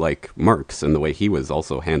exactly like Marx and the way he was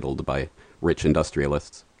also handled by rich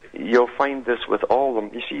industrialists. You'll find this with all of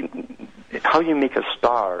them. You see, how you make a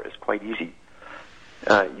star is quite easy.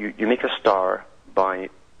 You make a star by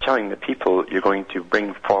telling the people you're going to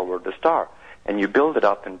bring forward the star. And you build it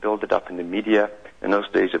up in the media. In those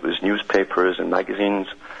days it was newspapers and magazines.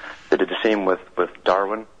 They did the same with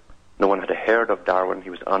Darwin. No one had heard of Darwin. He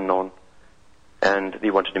was unknown. And they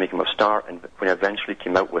wanted to make him a star. And when he eventually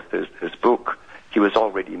came out with his book, he was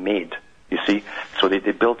already made, you see. So they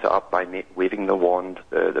built it up by waving the wand.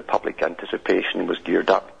 The public anticipation was geared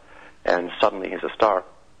up. And suddenly he's a star.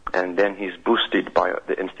 And then he's boosted by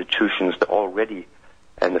the institutions that already,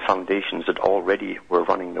 and the foundations that already were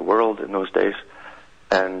running the world in those days.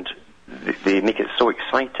 And they make it so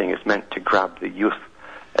exciting. It's meant to grab the youth,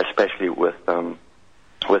 especially with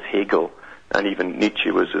Hegel. And even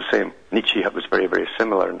Nietzsche was the same. Nietzsche was very, very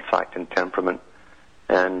similar, in fact, in temperament.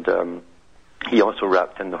 And he also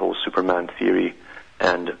wrapped in the whole Superman theory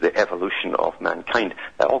and the evolution of mankind.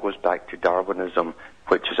 That all goes back to Darwinism,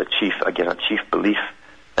 which is a chief belief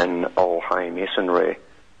in all high masonry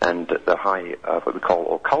and the high, what we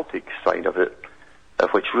call occultic side of it,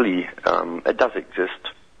 which really, it does exist.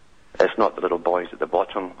 It's not the little boys at the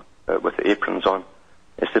bottom with the aprons on.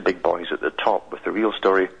 It's the big boys at the top with the real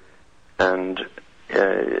story. And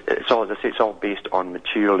it's all, as I say, it's all based on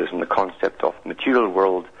materialism, the concept of material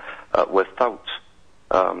world without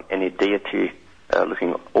any deity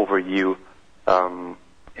looking over you.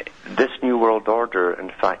 This New World Order,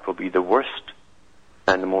 in fact, will be the worst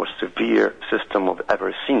and the most severe system we've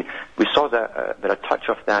ever seen. We saw that a touch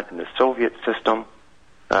of that in the Soviet system,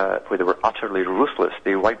 where they were utterly ruthless.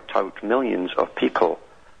 They wiped out millions of people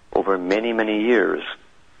over many, many years,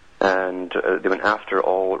 and they went after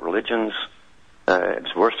all religions. It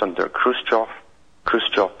was worse under Khrushchev.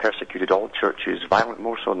 Khrushchev persecuted all churches, violently,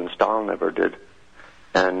 more so than Stalin ever did.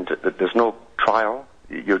 And there's no trial.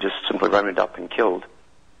 You're just simply rounded up and killed.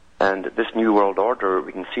 And this New World Order,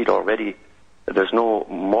 we can see it already. There's no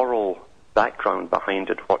moral background behind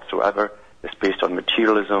it whatsoever. It's based on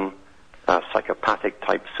materialism, a psychopathic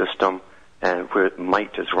type system, and where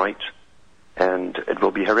might is right. And it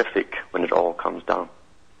will be horrific when it all comes down.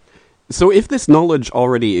 So if this knowledge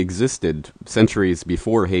already existed centuries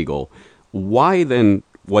before Hegel, why then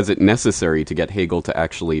was it necessary to get Hegel to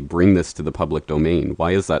actually bring this to the public domain?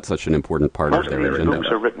 Why is that such an important part of their agenda? Books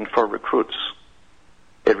are written for recruits.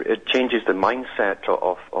 It changes the mindset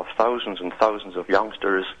of thousands and thousands of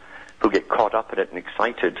youngsters who get caught up in it and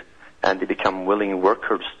excited, and they become willing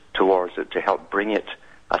workers towards it to help bring it,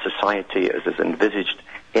 a society as is envisaged,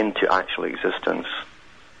 into actual existence.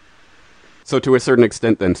 So to a certain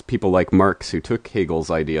extent, then, people like Marx, who took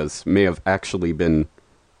Hegel's ideas, may have actually been,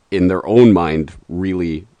 in their own mind,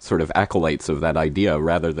 really sort of acolytes of that idea,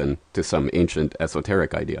 rather than to some ancient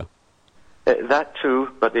esoteric idea. That too,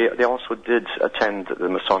 but they also did attend the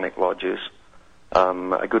Masonic lodges.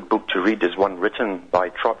 A good book to read is one written by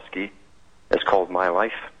Trotsky. It's called My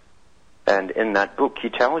Life. And in that book, he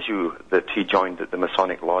tells you that he joined the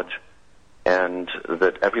Masonic Lodge and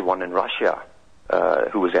that everyone in Russia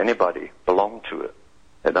who was anybody belonged to it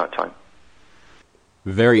at that time.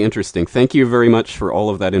 Very interesting. Thank you very much for all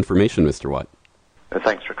of that information, Mr. Watt.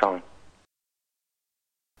 Thanks for calling.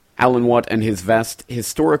 Alan Watt and his vast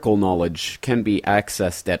historical knowledge can be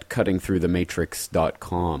accessed at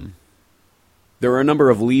cuttingthroughthematrix.com. There are a number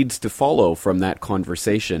of leads to follow from that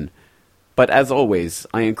conversation, but as always,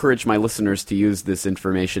 I encourage my listeners to use this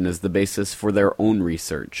information as the basis for their own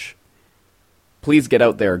research. Please get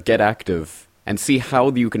out there, get active, and see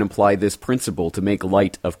how you can apply this principle to make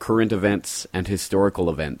light of current events and historical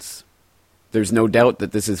events. There's no doubt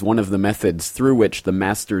that this is one of the methods through which the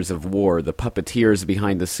masters of war, the puppeteers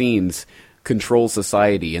behind the scenes, control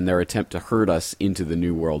society in their attempt to herd us into the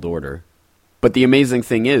New World Order. But the amazing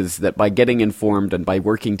thing is that by getting informed and by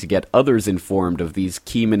working to get others informed of these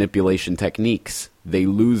key manipulation techniques, they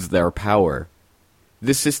lose their power.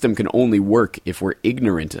 This system can only work if we're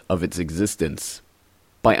ignorant of its existence.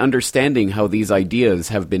 By understanding how these ideas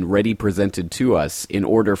have been ready presented to us in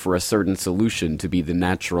order for a certain solution to be the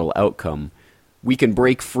natural outcome, we can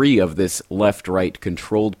break free of this left-right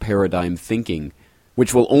controlled paradigm thinking,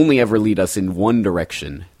 which will only ever lead us in one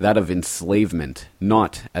direction, that of enslavement,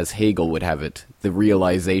 not, as Hegel would have it, the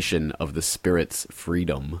realization of the spirit's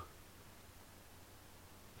freedom.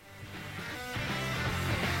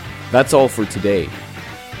 That's all for today.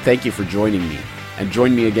 Thank you for joining me, and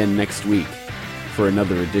join me again next week for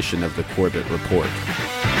another edition of the Corbett Report.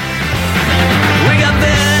 We got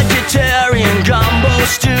vegetarian gumbo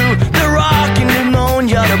stew, the rockin'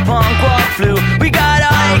 pneumonia, the punk rock flu. We got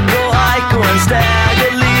Ico, and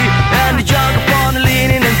Stagger Lee, and the junk upon the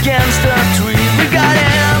leaning against a tree. We got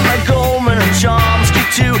Emma Goldman and Chomsky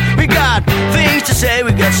too. We got things to say,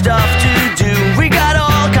 we got stuff to do. We got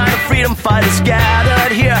all kind of freedom fighters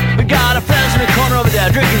gathered here. We got our friends in the corner over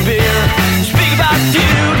there drinking beer. Speak about the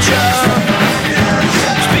future,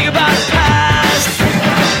 speak about the past,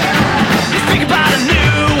 speak about a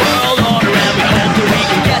new world order, and we hope that we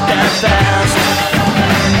can get there fast.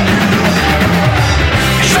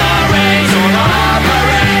 Stories on our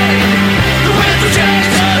parade, the winds will change,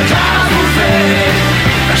 the clouds will fade,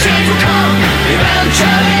 a change will come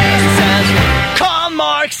eventually. Says, come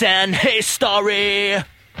Marx and history,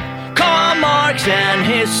 come Marx and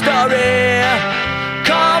history,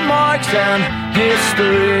 come Marx and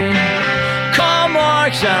history, come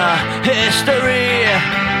Marx and history,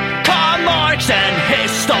 come Marx and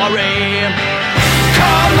history,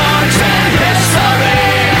 come Marx and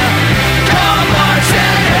history, come Marx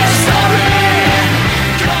and history,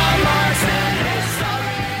 come Marx and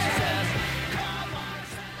history.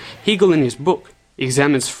 Hegel in his book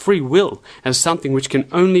examines free will as something which can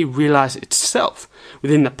only realize itself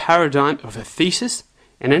within the paradigm of a thesis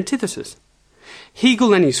and antithesis.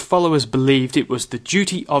 Hegel and his followers believed it was the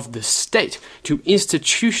duty of the state to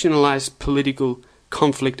institutionalize political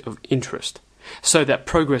conflict of interest, so that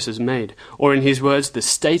progress is made, or in his words, the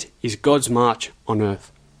state is God's march on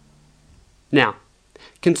earth. Now,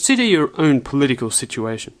 consider your own political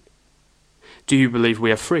situation. Do you believe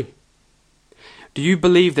we are free? Do you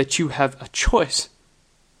believe that you have a choice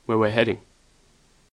where we're heading?